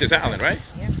 Rikers Island, right?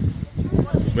 Yep.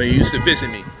 Where you used to visit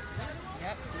me.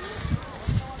 Yep.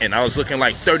 And I was looking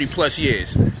like 30 plus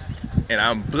years. And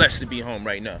I'm blessed to be home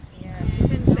right now. Yeah, she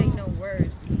didn't say no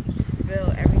words. You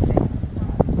feel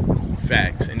everything.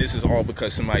 Facts. And this is all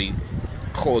because somebody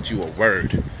called you a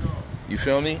word. You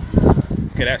feel me?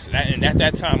 Cause and at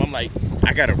that time, I'm like,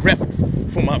 I got to rep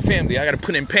for my family. I got to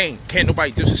put in pain. Can't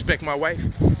nobody disrespect my wife.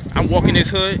 I'm walking this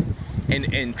hood,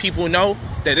 and people know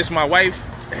that it's my wife,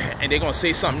 and they're going to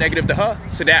say something negative to her.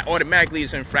 So that automatically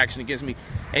is an infraction against me.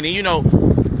 And then, you know,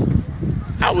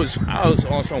 I was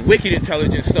on some wicked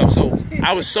intelligent stuff. So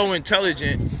I was so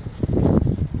intelligent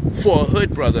for a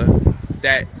hood brother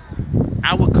that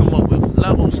I would come up with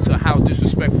levels to how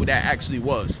disrespectful that actually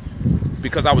was.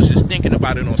 Because I was just thinking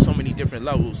about it on so many different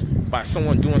levels by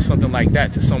someone doing something like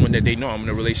that to someone that they know I'm in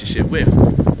a relationship with.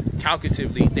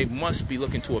 Calculatively, they must be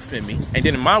looking to offend me. And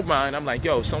then in my mind, I'm like,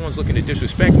 yo, if someone's looking to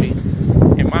disrespect me,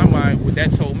 in my mind, what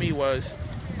that told me was,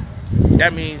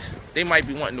 that means they might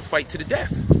be wanting to fight to the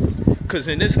death. Because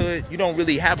in this hood, you don't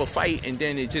really have a fight and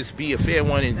then it just be a fair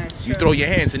one and you throw your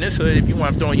hands. In this hood, if you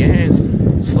want to throw your hands,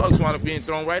 slugs wind up being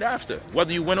thrown right after.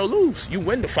 Whether you win or lose, you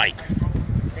win the fight.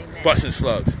 Busting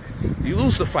slugs. You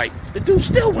lose the fight, the dude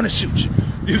still want to shoot you.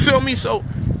 You feel me? So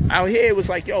out here it was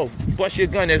like, yo, bust your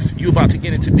gun if you about to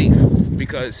get into beef.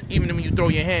 Because even when you throw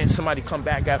your hands, somebody come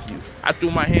back after you. I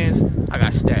threw my hands, I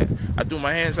got stabbed. I threw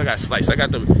my hands, I got sliced. I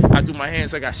threw my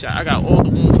hands, I got shot. I got all the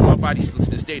wounds on my body to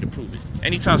this day to prove it.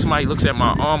 Anytime somebody looks at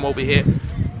my arm over here,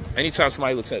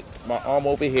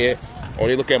 or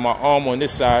they look at my arm on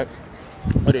this side,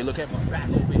 or they look at my back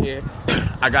over here,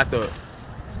 I got the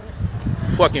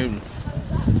fucking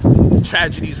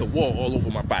tragedies of war all over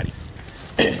my body.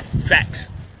 Facts.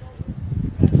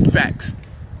 Facts.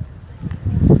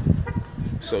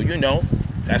 So, you know,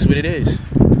 that's what it is.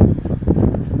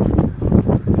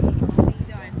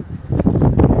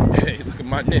 Hey, look at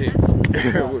my nigga.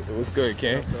 What's good,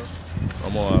 Ken?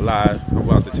 I'm on live. I'm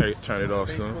about to turn it off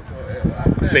soon.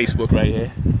 Facebook right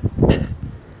here.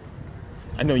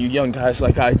 I know you young guys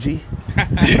like IG.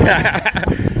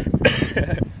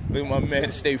 Look at my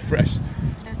man, stay fresh.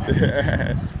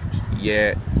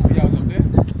 Yeah.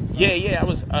 Yeah, I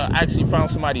was actually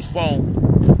found somebody's phone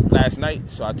last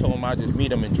night, so I told him I'd just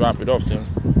meet him and drop it off to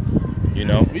him. You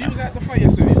know? You was at the fight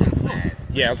yesterday on the floor.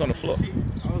 Yeah, I was on the floor.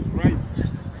 I was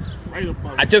right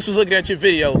above it. I just was looking at your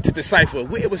video to decipher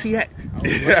where was he at. I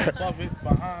was right above it,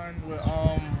 behind where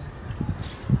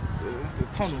the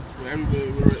tunnel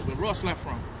where Ross left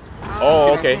from.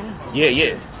 Oh, okay.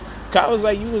 Yeah. I was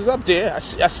like, you was up there. I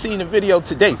seen the video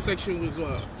today. My section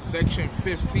was section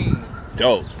 15.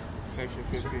 Dope. Section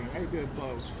 15. Right there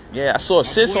above. Yeah, I saw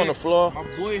Sis on the floor. My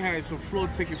boy had some floor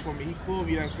ticket for me. He called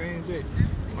me that same day.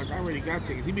 Like, I already got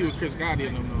tickets. He be with Chris Gotti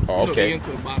and them though. Oh, okay. He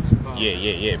into the boxing.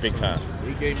 Yeah, big time.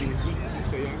 He gave me his week. He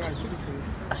said, yo, I got a ticket for you.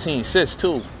 I seen Sis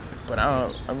too, but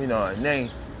I mean, her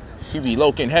name. She be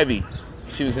Loken heavy.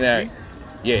 She was in that.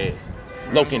 Yeah.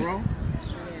 Loken.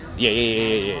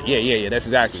 Yeah. That's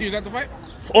exactly. She was at the fight?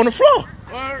 On the floor.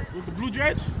 With the blue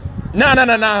dreads? Nah,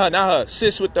 not her.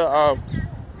 Sis with the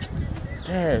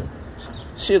damn.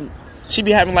 She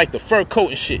be having like the fur coat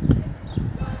and shit.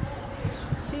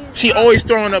 She always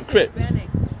throwing up crip.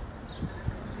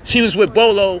 She was with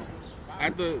Bolo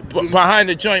At the behind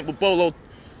the joint with Bolo,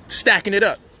 stacking it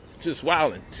up, just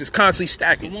wilding, just constantly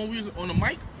stacking. The one we was on the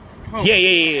mic? Hold Yeah, on.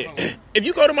 yeah, Hold yeah. on. If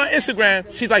you go to my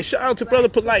Instagram, she's like, shout out to Brother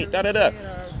Polight, da da da.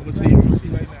 I'm gonna see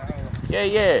right now. Yeah,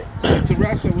 yeah.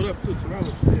 Terrell said what up too. Terrell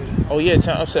upstairs. Oh yeah,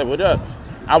 I said, what up?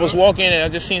 I was walking and I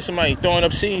just seen somebody throwing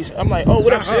up seeds. I'm like, oh,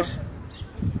 what up, sis?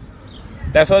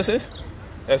 That's her, sis?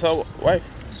 That's her wife?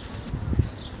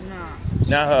 Nah.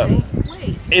 Not her.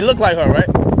 Wait. It looked like her, right?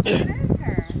 That is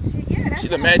her. That's She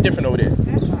her. look mad different over there.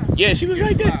 That's her. Yeah, she was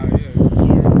right there.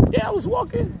 Yeah. Yeah, I was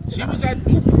walking. She was at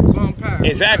the pad.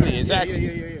 Exactly, Yeah,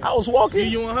 exactly. Yeah. I was walking.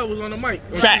 You and her was on the mic.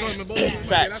 Facts, She was on the mic.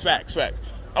 facts.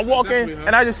 I'm walking Definitely her.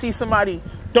 and I just see somebody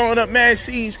throwing up mad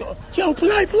seeds. Going, yo,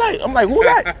 Polight. I'm like, who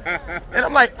that? And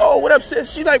I'm like, oh, what up,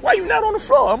 sis? She's like, why you not on the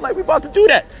floor? I'm like, we about to do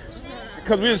that.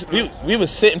 Because we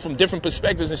was sitting from different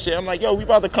perspectives and shit. I'm like, yo, we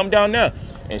about to come down now.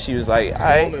 And she was like, all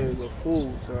right. Is a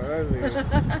fool,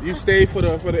 so you stayed for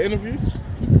the interview?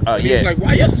 Yeah. He was like,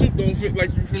 why your suit don't fit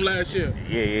like you from last year?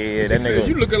 Yeah. That He said,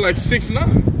 you nigga. looking like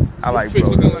 6'9". I like Face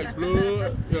bro. looking like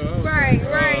blood. Yeah, I was Right,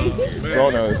 like, right. oh, man.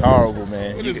 Brona is horrible,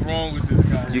 man. What is wrong with this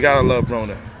guy? You gotta love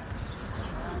Brona.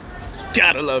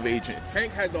 Gotta love Adrian.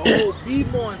 Tank had the whole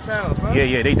B-more in town, son.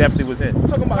 Yeah, they definitely was in. I'm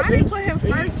talking about Why they put him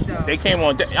first though? They came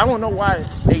on. I don't know why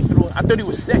they threw. I thought he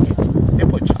was second. They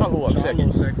put Charlo up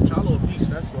second. Charlo a beast,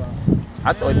 that's why.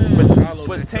 I thought, Charlo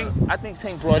but next Tank. up. I think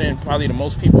Tank brought in probably the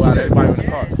most people out of everybody on the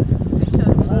card.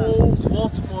 Whole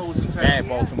Baltimore was in town. And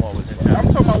Baltimore was in I'm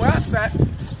town. talking about where I sat.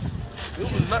 It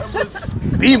was nothing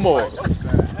but Be more. So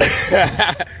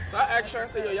I asked her, I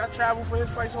said, yo, y'all travel for his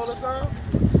fights all the time?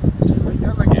 Like,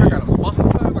 y'all like, y'all got a bus or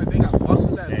something? Like, they got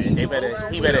buses that He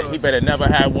better never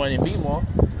have one in Bmore.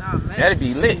 Nah, man. That'd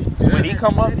be lit. When he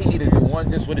come up, he need to do one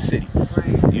just for the city.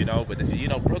 Right. You know, but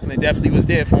Brooklyn definitely was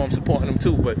there for him, supporting him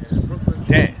too. But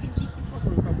damn,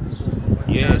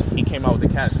 yeah, he came out with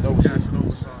the Casanova shit.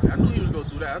 Casanova song. I knew he was gonna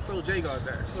do that. I told Jay God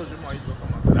that. I told Jamal he was gonna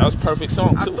come out to That was a perfect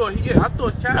song I too. thought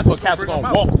Cass I thought Cass was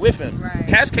gonna walk with him. Right.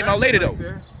 Cass came out later though.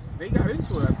 There. They got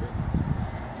into it, I think.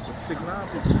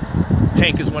 6'9" people.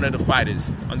 Tank is one of the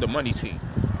fighters on the money team.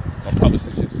 My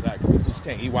publicist just was asking me, who's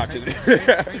Tank? He watches it.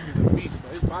 Tank is a beast.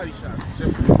 His body shots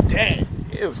is different. Damn,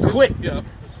 it was quick. Yeah.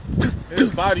 His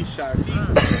body shots.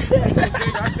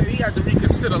 I said he had to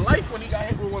reconsider life when he got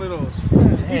hit with one of those. He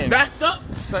Damn, backed up.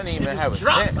 son didn't even and have a just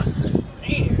dropped. chance. I said,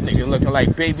 damn. Nigga looking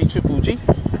like baby Triple G. And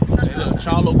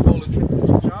Charlo calling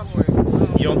Triple G. Charlo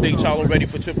ain't. You don't think Charlo ready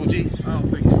for Triple G? I don't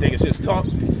think so. Think it's just talk? I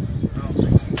don't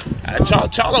think so.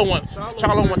 Charlo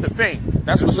want the fame.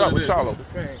 That's what's up with Charlo.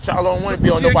 Charlo don't want to be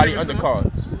on Triple G nobody give it to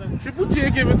undercard. Triple G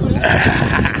give it to him.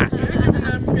 They give him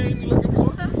that fame you looking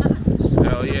for.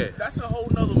 Hell yeah. That's a whole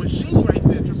nother machine right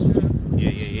there, Triple G.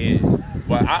 Yeah.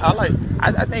 But I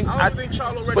think I don't think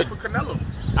Charlo ready but- for Canelo.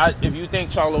 if you think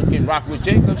Charlo can rock with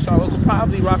Jacobs, Charlo could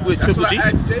probably rock with That's Triple what G. I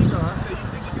asked Jay though. I said, you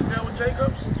think he can deal with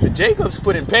Jacobs? But Jacobs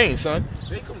put in pain, son.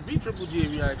 Jacobs beat Triple G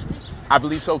if you ask me. I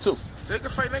believe so too.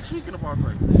 Jacob fight next week in the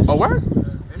Parkway. Oh, word?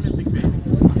 Him and Big Baby.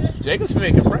 Jacobs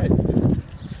making bread.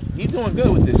 He's doing good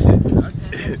with this shit. I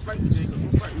can't fight with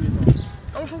Jacob. What fight we was on?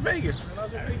 I was from Vegas. When I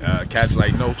was in Vegas. Cat's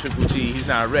like, no, Triple G, he's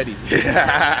not ready.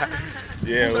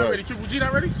 Yeah, Who's not ready? Triple G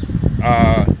not ready?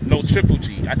 no Triple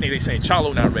G. I think they saying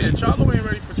Charlo not ready. And Charlo ain't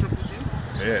ready for Triple G.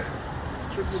 Yeah.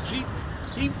 Triple G,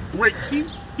 he breaks. He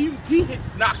hit,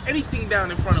 knock anything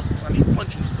down in front of him. Son. He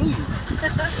punches through you.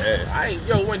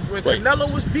 Yeah. When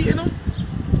Canelo was beating him,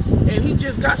 and he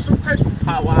just got some type of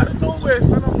power out of nowhere,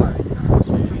 son. I'm like, nah,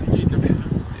 Triple G different.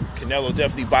 Canelo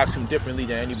definitely boxed him differently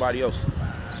than anybody else.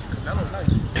 Canelo nice.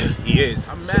 He is.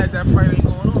 I'm mad that fight ain't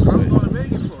going on. 'Cause I was going to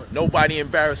Vegas for it. Nobody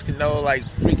embarrassed Canelo like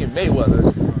freaking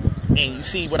Mayweather. And you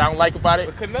see what I don't like about it?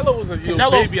 But Canelo was a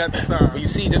little baby at the time. But you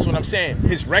see, this is what I'm saying.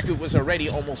 His record was already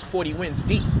almost 40 wins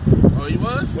deep. Oh, he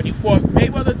was? When he fought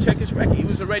Mayweather, check his record. He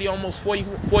was already almost 40.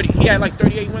 He had like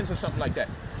 38 wins or something like that.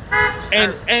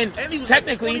 And he was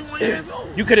technically, like 21 years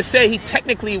old. you could have said he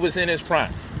technically was in his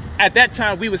prime. At that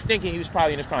time, we was thinking he was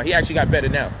probably in his prime. He actually got better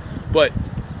now. But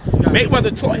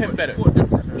Mayweather taught him better.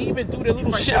 He even do the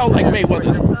little shell like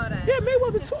Mayweather's. Yeah,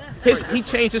 Mayweather taught. He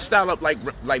changed his style up like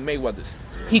Mayweather's.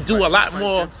 He do a lot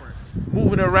more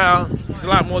moving around. He's a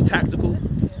lot more tactical.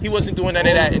 He wasn't doing none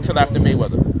of that until after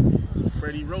Mayweather.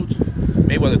 Freddie Roaches.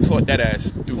 Mayweather taught that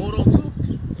ass. Photo too?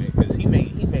 Because he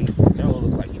made Canelo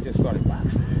look like he just started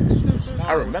boxing.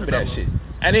 I remember that shit.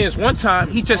 And then one time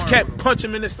he just kept punching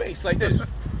him in his face like this.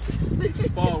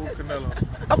 Spar with Canelo.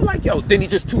 I'm like, yo. Then he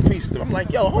just two-pieced him. I'm like,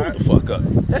 yo, hold the fuck up.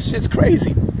 That shit's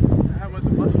crazy. How about the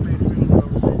bus name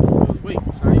funeral? Wait,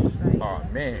 Saeed. Oh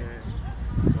man.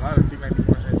 So I didn't think like he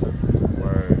heads up.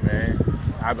 Word, man.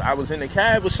 I was in the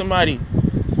cab with somebody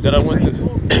that I went to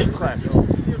class. See if you can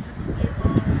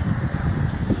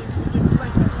get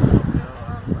Blake.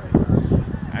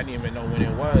 I didn't even know when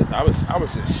it was. So I was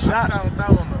just I shocked. found out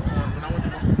on when I went to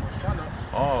my son up.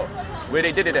 Oh, where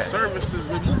they did it at? Services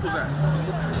where Mook was at.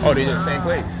 Oh, they did the same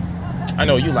place. I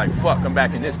know you like fuck. I'm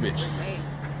back in this bitch.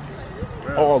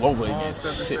 All over again.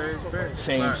 Shit.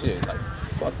 Same shit. Like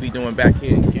fuck, we doing back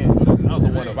here again with another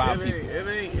one of our people.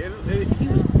 He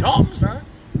was dark, son.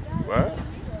 What?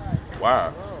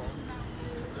 Wow.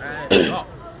 Man, dark.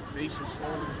 Face was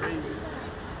swollen crazy. He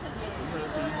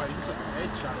took a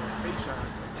headshot or a face shot.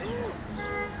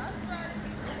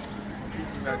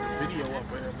 He got the video up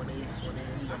with him when he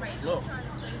was on the floor.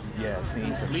 Yeah, I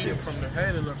seen some Bleeding shit. from the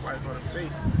head, it looked like on the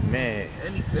face. Man,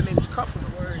 And they was cuffing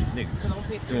him.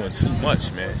 niggas doing too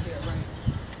much, man.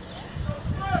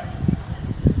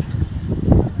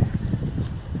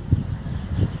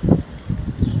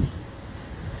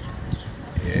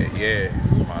 Yeah.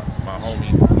 My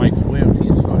homie Michael Williams, he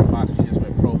just started boxing. He just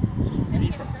went pro.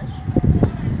 He from.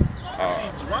 See,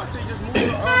 Javante just moved to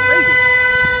Vegas.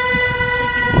 I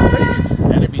think he moved to Vegas.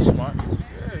 That'd be smart. Yeah,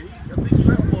 I think he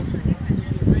left Baltimore.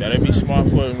 That'd be smart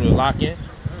for him to lock in.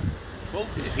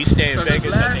 Focus. If he stay in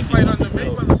Vegas, I think he's fight gonna on the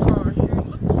fulfill. Mayweather card, he ain't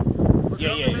looked too.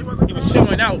 Yeah. He was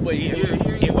showing out, but he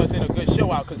it wasn't a good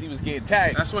show out because he was getting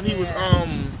tagged. That's when he was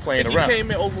Playing he around. came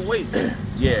in overweight.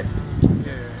 Yeah.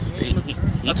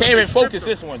 He came in focus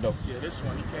this one though. Yeah, this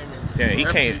one he came in. Damn, he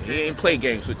Definitely ain't play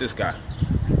games with this guy.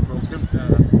 He broke him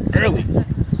down. Early.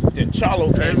 Then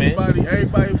Charlo came in.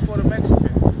 Everybody for the Mexican.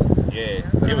 Yeah.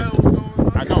 What the It hell was, was going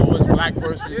on? I know it was black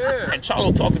versus. Yeah. And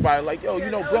Charlo talked about it like, yo,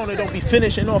 Broner don't be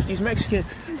finishing off these Mexicans.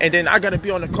 And then I gotta be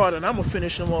on the card and I'm gonna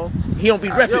finish them all. He don't be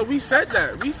repping. Yo, we said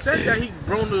that.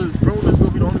 Broner's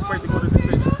gonna be the only fight to go to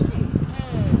decision.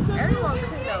 Everyone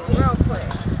clean up real quick.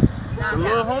 The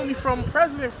little homie from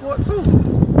President fought too.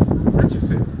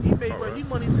 Richardson. He made he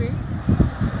money team.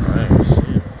 I ain't see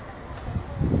it.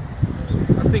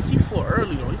 I think he fought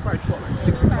early though. He probably fought like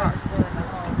 6 o'clock.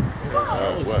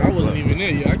 I wasn't even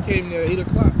there yet. I came there at 8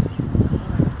 o'clock.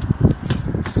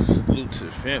 Salute to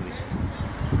the family.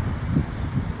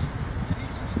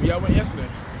 Y'all went yesterday.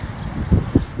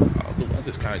 The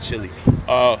weather's kind of chilly.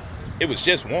 It was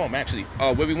just warm actually.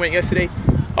 Where we went yesterday?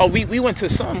 We went to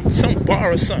some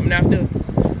bar or something after.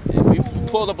 We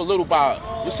pulled up a little by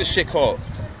what's this shit called?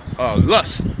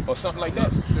 Lust or something like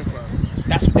that.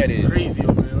 That's what that is. Crazy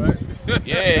over there, right?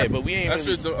 Yeah, but we ain't. That's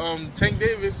really... what the Tank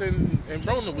Davis and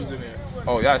Broner was in there.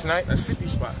 Oh, last night? That's 50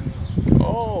 spot.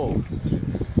 Oh.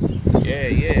 Yeah.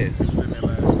 He was in there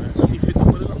last night. I see 50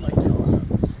 put it up like, yo,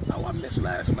 how I missed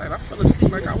last night? I fell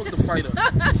asleep like I was the fighter.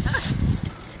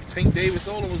 Tank Davis,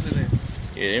 all was in there.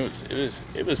 Yeah,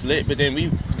 it was lit, but then we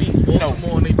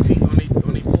Baltimore on they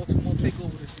Baltimore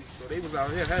takeover this week, so they was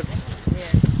out here heavy.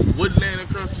 Yeah. Woodland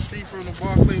across the street from the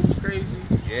Barclay was crazy.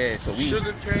 Yeah, so we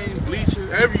Sugar cane,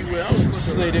 bleachers, everywhere. I was looking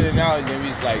slid in and out, and then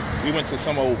we went to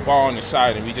some old bar on the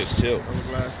side and we just chilled. That was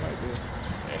last night, man.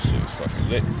 That shit was fucking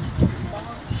lit.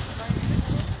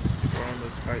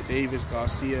 Like Davis,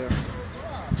 Garcia,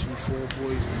 G4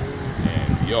 boys.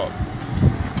 And New York.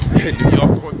 New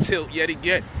York on tilt yet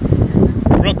again.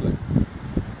 Brooklyn.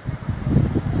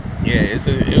 Yeah,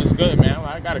 it was good, man.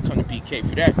 I gotta come to BK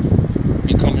for that.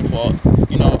 Be coming for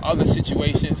other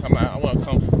situations. I want to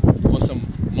come for some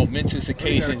momentous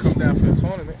occasions. You gotta come down for the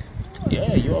tournament.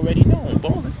 Yeah, you already know. I'm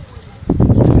balling.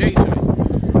 2 days, right?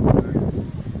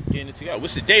 Getting it together.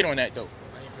 What's the date on that though?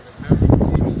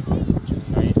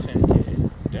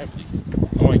 9/10. Yeah, definitely.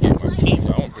 I want to get my team. I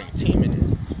want to bring a team in there.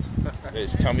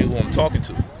 Just tell me who I'm talking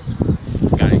to.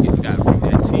 Gotta bring that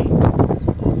team.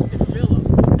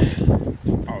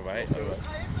 All right.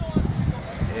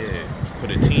 Yeah, put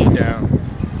a team down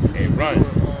and run.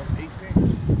 18.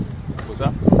 What's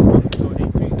up? 18.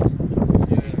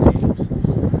 8 teams.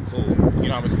 Cool. You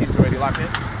know how much teams already locked in?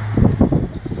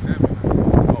 7.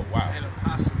 Oh wow. And a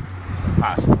possum.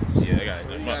 Possible. Yeah, I got it.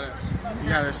 So you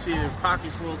gotta see if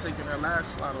Pocket Full taking that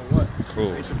last slot or what.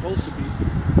 Cool. They supposed to be.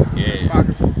 Yeah.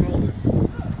 Pocket Full clothing.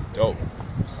 Dope.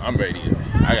 I'm ready.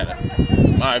 I got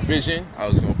my vision. I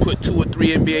was gonna put 2 or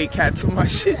 3 NBA cats on my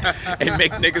shit and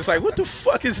make niggas like, what the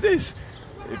fuck is this?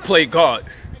 They play guard.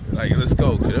 Like, let's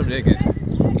go. Cause them niggas,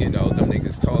 them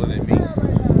niggas taller than me.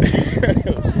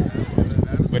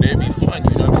 But it'd be fun,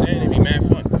 you know what I'm saying? It'd be mad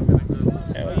fun.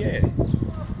 Hell yeah.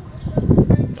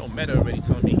 No Meta already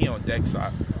told me he on deck, so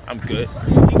I'm good.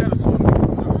 See, he got a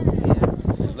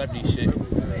tournament. Celebrity shit.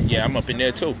 Yeah, I'm up in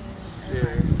there too.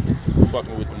 Yeah.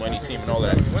 Fucking with the money team and all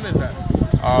that. When is that?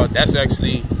 That's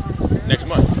actually next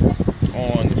month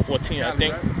on the 14th, I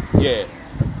think. Yeah,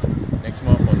 next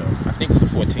month on I think it's the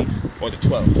 14th or the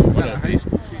 12th. Got a high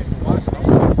school team in Washington. I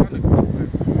want his son to come.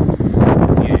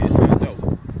 Yeah, it's dope.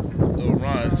 Little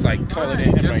Ron, it's like taller than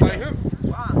him Just right like now. him.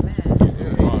 Wow, man.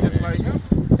 Yeah, he's just like him.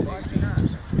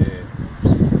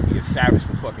 savage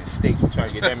for fucking steak. I'm trying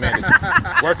to get that man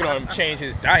to working on him change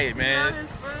his diet, man. Love his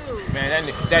food.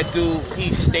 Man, that dude,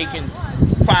 he's steaking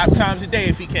 5 times a day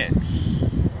if he can.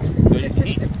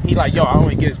 He like, yo, I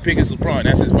want to get as big as LeBron.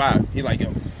 That's his vibe. He like,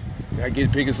 yo, I get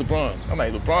as big as LeBron. I'm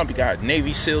like, LeBron got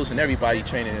Navy SEALs and everybody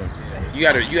training him. You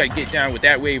gotta get down with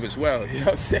that wave as well. You know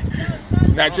what I'm saying?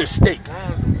 Not just steak.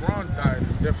 LeBron diet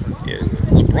is different. Yeah,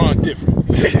 LeBron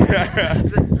different. Strict diet.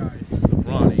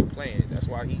 LeBron ain't playing. That's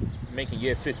why he making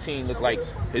year 15 look like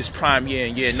his prime year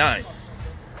in year 9.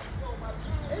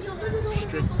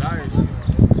 Strict diets.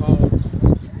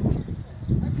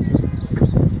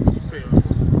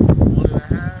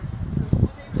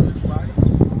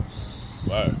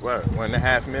 Word.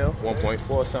 1.5 mil,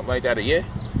 1.4, something like that a year.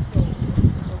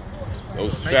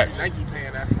 Those facts. Nike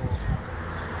paying that for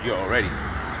him. You already. He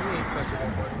ain't touching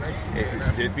that money. Nike paying that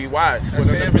for him. It'd be wise for That's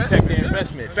them their to protect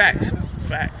investment, their investment.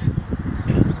 Facts.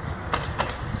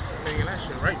 Taking that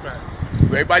shit right back.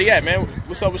 Where everybody at, man?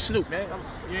 What's up with Snoop, man?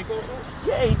 You ain't going for it?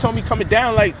 Yeah, he told me coming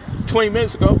down like 20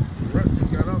 minutes ago. Rut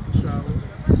just got out the shower.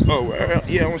 Oh, well,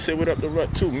 yeah, I want to say what up to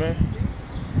Rut too, man.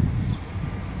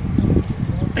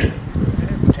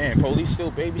 Damn, police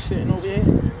still babysitting over here? They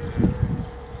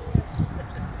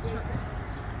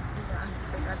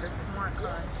got the smart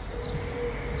cars.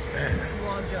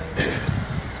 Small joints.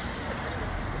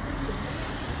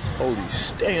 Holy,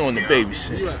 stay on the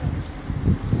babysitting. You at?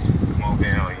 I'm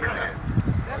okay on you, man.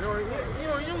 He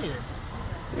on Union.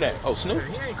 Who that? Oh, Snoop? Yeah,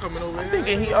 he ain't coming over I'm here.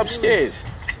 thinking he upstairs.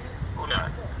 Who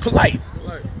that? Polight.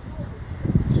 Like,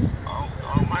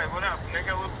 Oh, Mike, what up,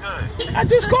 nigga? What's good? I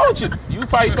just called you. You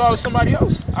probably thought it was somebody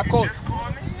else. I Just call me?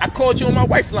 called you on my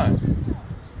wife line.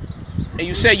 And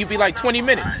you said you'd be like 20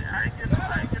 minutes. I ain't get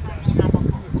no number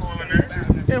for calling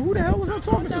that. Then who the hell was I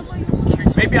talking to?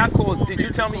 Maybe I called. Did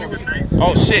you tell me you was?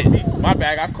 Oh shit, my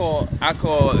bad. I called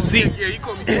Zeke. yeah, you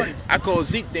called me twice. I called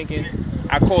Zeke thinking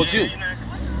I called you.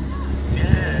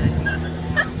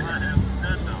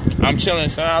 I'm chilling,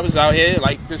 son. I was out here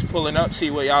like just pulling up, see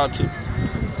what y'all up to. Y'all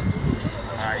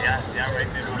right there with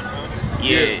the building?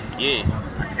 Yeah.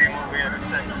 I came over here to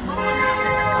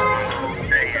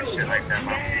check and shit like that.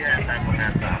 But yeah, type on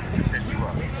that time to set you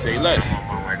up. Say less. I'm on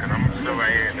my way, 'cause I'm still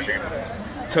right here in the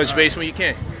neighborhood. Touch base when you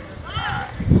can.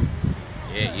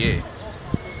 Yeah.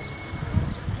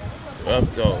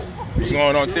 Up though. What's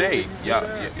going on today? Y'all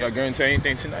going into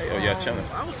anything tonight or y'all chilling?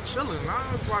 I was chilling.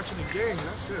 I was watching the game.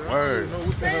 That's it. Word. I don't know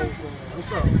what the hell was going on.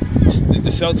 What's up? Is the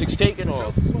Celtics taking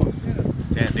or?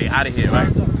 Damn, they out of here, right?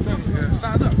 Yeah,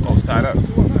 signed up. Oh, it's tied up.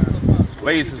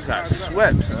 Blazers got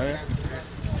swept, son.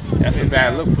 That's a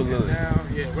bad look for Lillard. Now,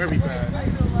 yeah, very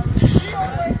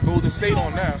bad. Golden State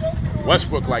on now.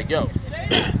 Westbrook like, yo.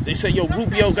 They say, yo,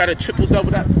 Rubio got a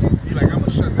triple-double that. He like, I'm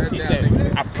gonna shut that He down. said,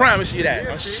 nigga. I promise you that.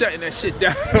 I'm shutting that shit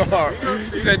down.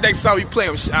 He said, next time we play, I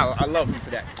love you for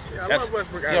that. Yeah, I love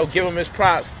Westbrook. Yo, give him his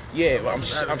props. Yeah, I'm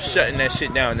shutting that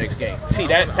shit down next game. See,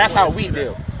 that's how we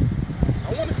deal.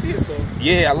 I want to see it though.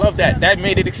 Yeah, I love that. That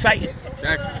made it exciting.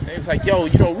 Exactly. It's like, yo,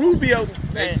 you know, Rubio, man,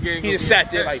 Next game he just gonna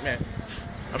sat be there intense. like, man,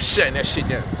 I'm shutting that shit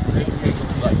down.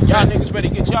 Like, y'all niggas better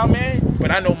get y'all, man.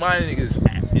 But I know my niggas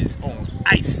is on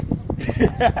ice.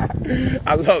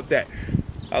 I love that.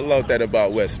 I love that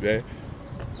about West, man.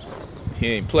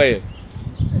 He ain't playing.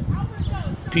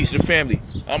 Peace to the family.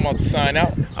 I'm about to sign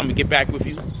out. I'm gonna get back with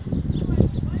you.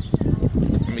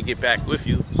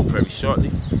 Very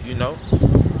shortly. You know,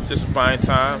 just buying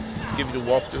time. Give you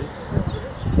the walkthrough.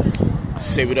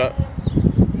 Say what up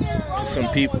to some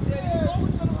people.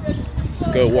 It's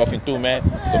good walking through, man.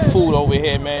 The food over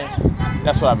here, man.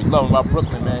 That's what I be loving about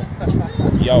Brooklyn, man.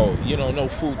 Yo, you don't know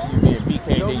food till you be in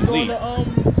BK and then you leave.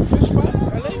 Fish spot,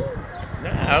 LA?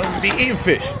 Nah, I don't be eating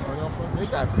fish. They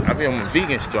got I be on the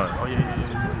vegan joint. Oh yeah.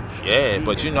 Yeah,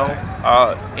 but you know,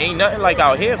 ain't nothing like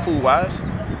out here food-wise.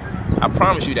 I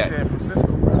promise you that. San Francisco,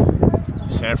 bro.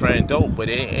 San Fran dope, but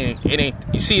it ain't.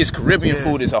 You see, it's Caribbean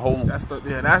food is a whole. That's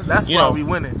You why know, we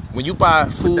winning. When you buy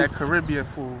food, That Caribbean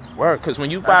food. because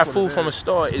when you buy That's what food it from a is.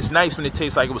 store, it's nice when it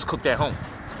tastes like it was cooked at home.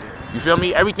 You feel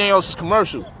me? Everything else is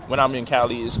commercial. When I'm in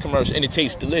Cali, it's commercial and it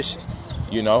tastes delicious.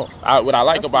 You know, what I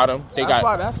like about them, they got.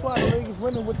 That's why the niggas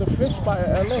winning with the fish spot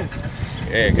in LA.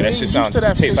 Yeah, cause that They shit used sounds to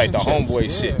that tastes fish like the and chips, homeboy yeah.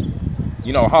 shit.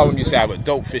 You know, Harlem used to have a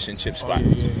dope fish and chip spot.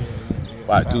 Yeah.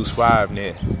 By Deuce 5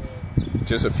 near.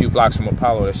 Just a few blocks from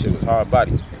Apollo, that shit was hard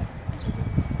body.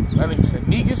 That nigga said,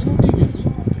 Negus? Who Negus?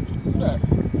 Who that?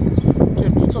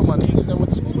 Kim, you talking about Negus that went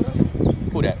to school with us?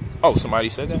 Who that? Oh, somebody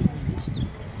said that?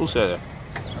 Who said that?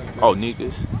 Oh,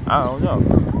 niggas. I don't know.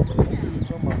 So you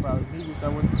talking about Negus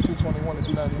that went from 221 to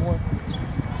 291?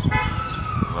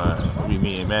 Right. I be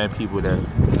meeting mad people that,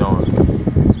 you know.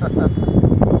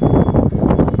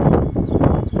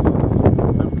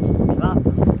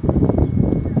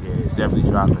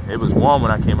 definitely dropping. It was warm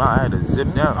when I came out. I had to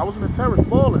zip down. I was in the terrace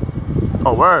balling.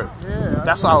 Oh, word. Yeah.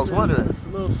 That's what I was wondering. It's a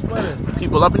little sweating.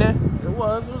 People up in there? There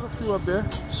was a few up there.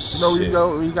 You know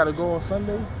where you got to go on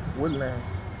Sunday? Woodland.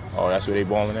 Oh, that's where they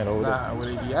balling at over there? Nah, where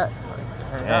they be at. Like,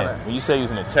 hang out at. When you say you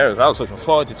was in the terrace, I was looking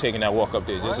forward to taking that walk up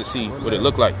there just to see what it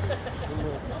looked like.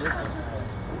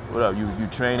 What up? You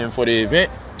training for the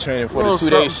event? Training for the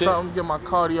 2-day shit? Something, get my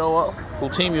cardio up. Who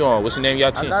team you on? What's the name of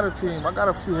your team? I got a team. I got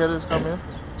a few hitters coming.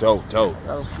 Dope. Got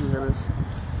a few hitters.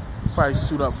 Probably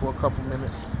suit up for a couple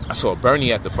minutes. I saw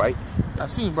Bernie at the fight. I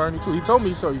seen Bernie too. He told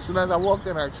me so. As soon as I walked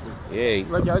in, actually. Yeah. He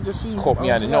like, I just seen caught me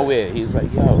out of nowhere. He was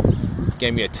like, yo.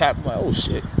 Gave me a tap. I'm like, oh,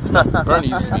 shit. Bernie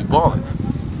used to be balling.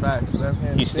 Facts.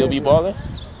 He still be balling?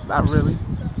 Not really.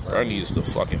 Bernie used to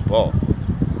fucking ball.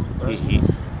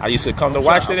 I used to come to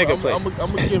watch the nigga play. I'm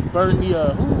going to give Bernie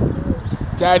a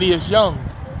Daddy is Young.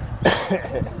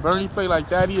 Bernie play like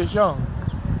Daddy is Young.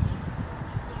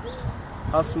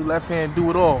 Hustle, left hand, do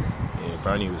it all. Yeah,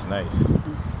 Bernie was nice.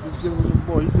 Just give him the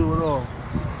boy, he do it all.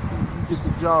 He get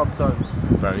the job done.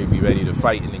 Bernie be ready to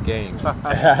fight in the games.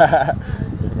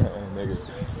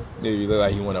 Nigga look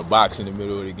like he want to box in the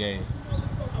middle of the game.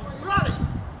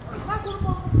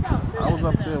 I was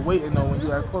up there waiting though when you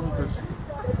had called me because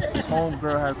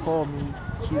homegirl had called me.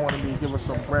 She wanted me to give her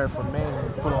some bread for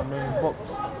Maine, put on Maine books.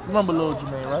 You remember Lil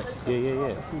Jermaine, right?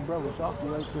 Yeah. That's his brother, Sharky,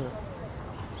 right there.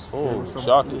 Oh,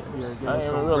 Sharky? Yeah, I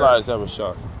didn't even realize that was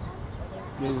Sharky.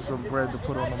 Gave her some bread to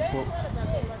put on them books.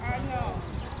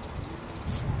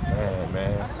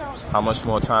 Man. How much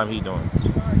more time he doing?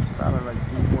 Probably like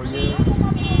 3-4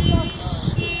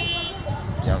 years.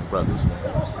 Shit. Young brothers, man.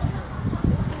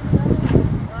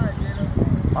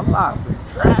 My life been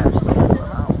trash, though. So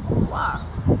I don't know why.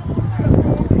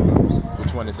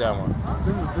 Which one is that one?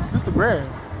 This the grand.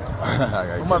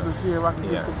 I'm about to see if I can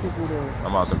Yeah. get some people to...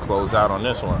 I'm about to close out on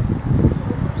this one.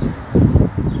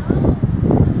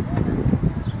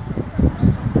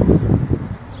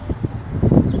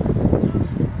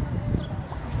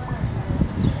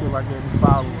 See if I get any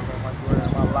followers on my gram,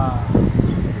 my live.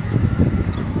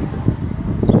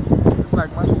 It's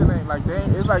like my shit ain't like they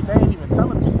ain't even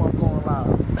telling people I'm going live.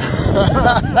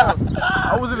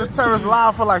 I was in the terrace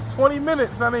live for like 20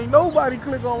 minutes and ain't nobody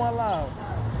click on my live.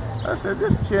 I said,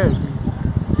 this can't be.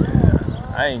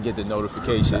 I ain't get the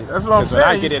notification. That's what I'm saying.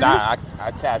 When I get it,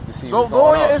 I tap to see what's Go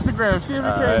going on your on. Instagram, see if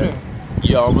it came in.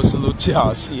 Yo, I'm gonna salute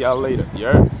y'all. See y'all later. You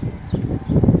heard?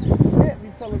 Can't be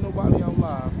telling nobody I'm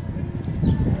live.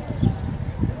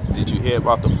 Did you hear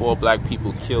about the 4 black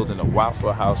people killed in a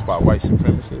Waffle House by white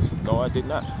supremacists? No, I did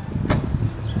not.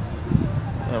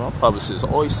 Man, my publicist is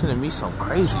always sending me some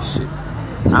crazy shit.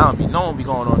 I don't be knowing what be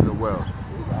going on in the world.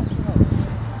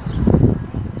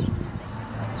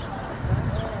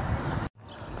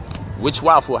 Which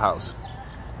Waffle House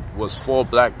was 4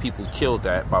 black people killed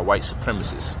at by white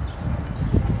supremacists?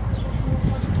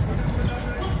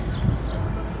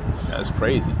 That's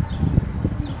crazy.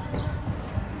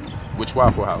 Which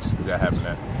Waffle House did that happen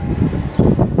at?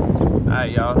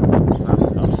 Alright, y'all.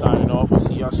 I'm signing off. I'll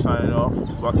see y'all signing off.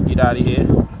 About to get out of here.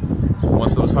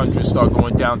 Once those hundreds start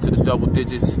going down to the double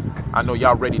digits, I know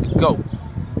y'all ready to go.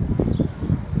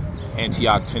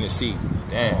 Antioch, Tennessee.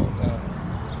 Damn.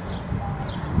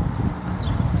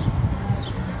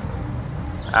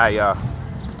 Alright, y'all.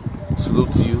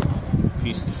 Salute to you.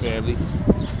 Peace to family.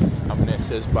 I'm Net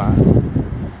Says Bye.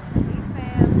 Peace,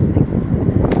 fam. Thanks for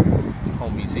tuning in.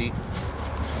 Homie Z.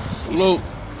 Salute.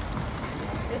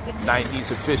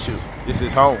 90s official. This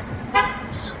is home.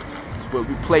 It's where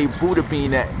we play Buddha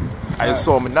Bean at. I just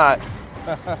saw him or not.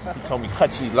 He told me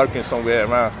Kutchy's lurking somewhere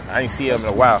around. I ain't see him in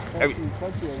a while. Kutchy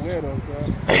a weirdo, bro.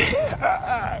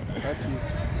 Kutchy.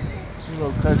 You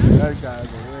know Kutchy, that guy's a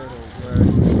weirdo,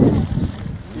 bro.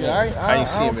 Yeah, I ain't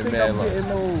see him in mad long.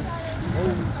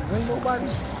 Ain't nobody.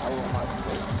 I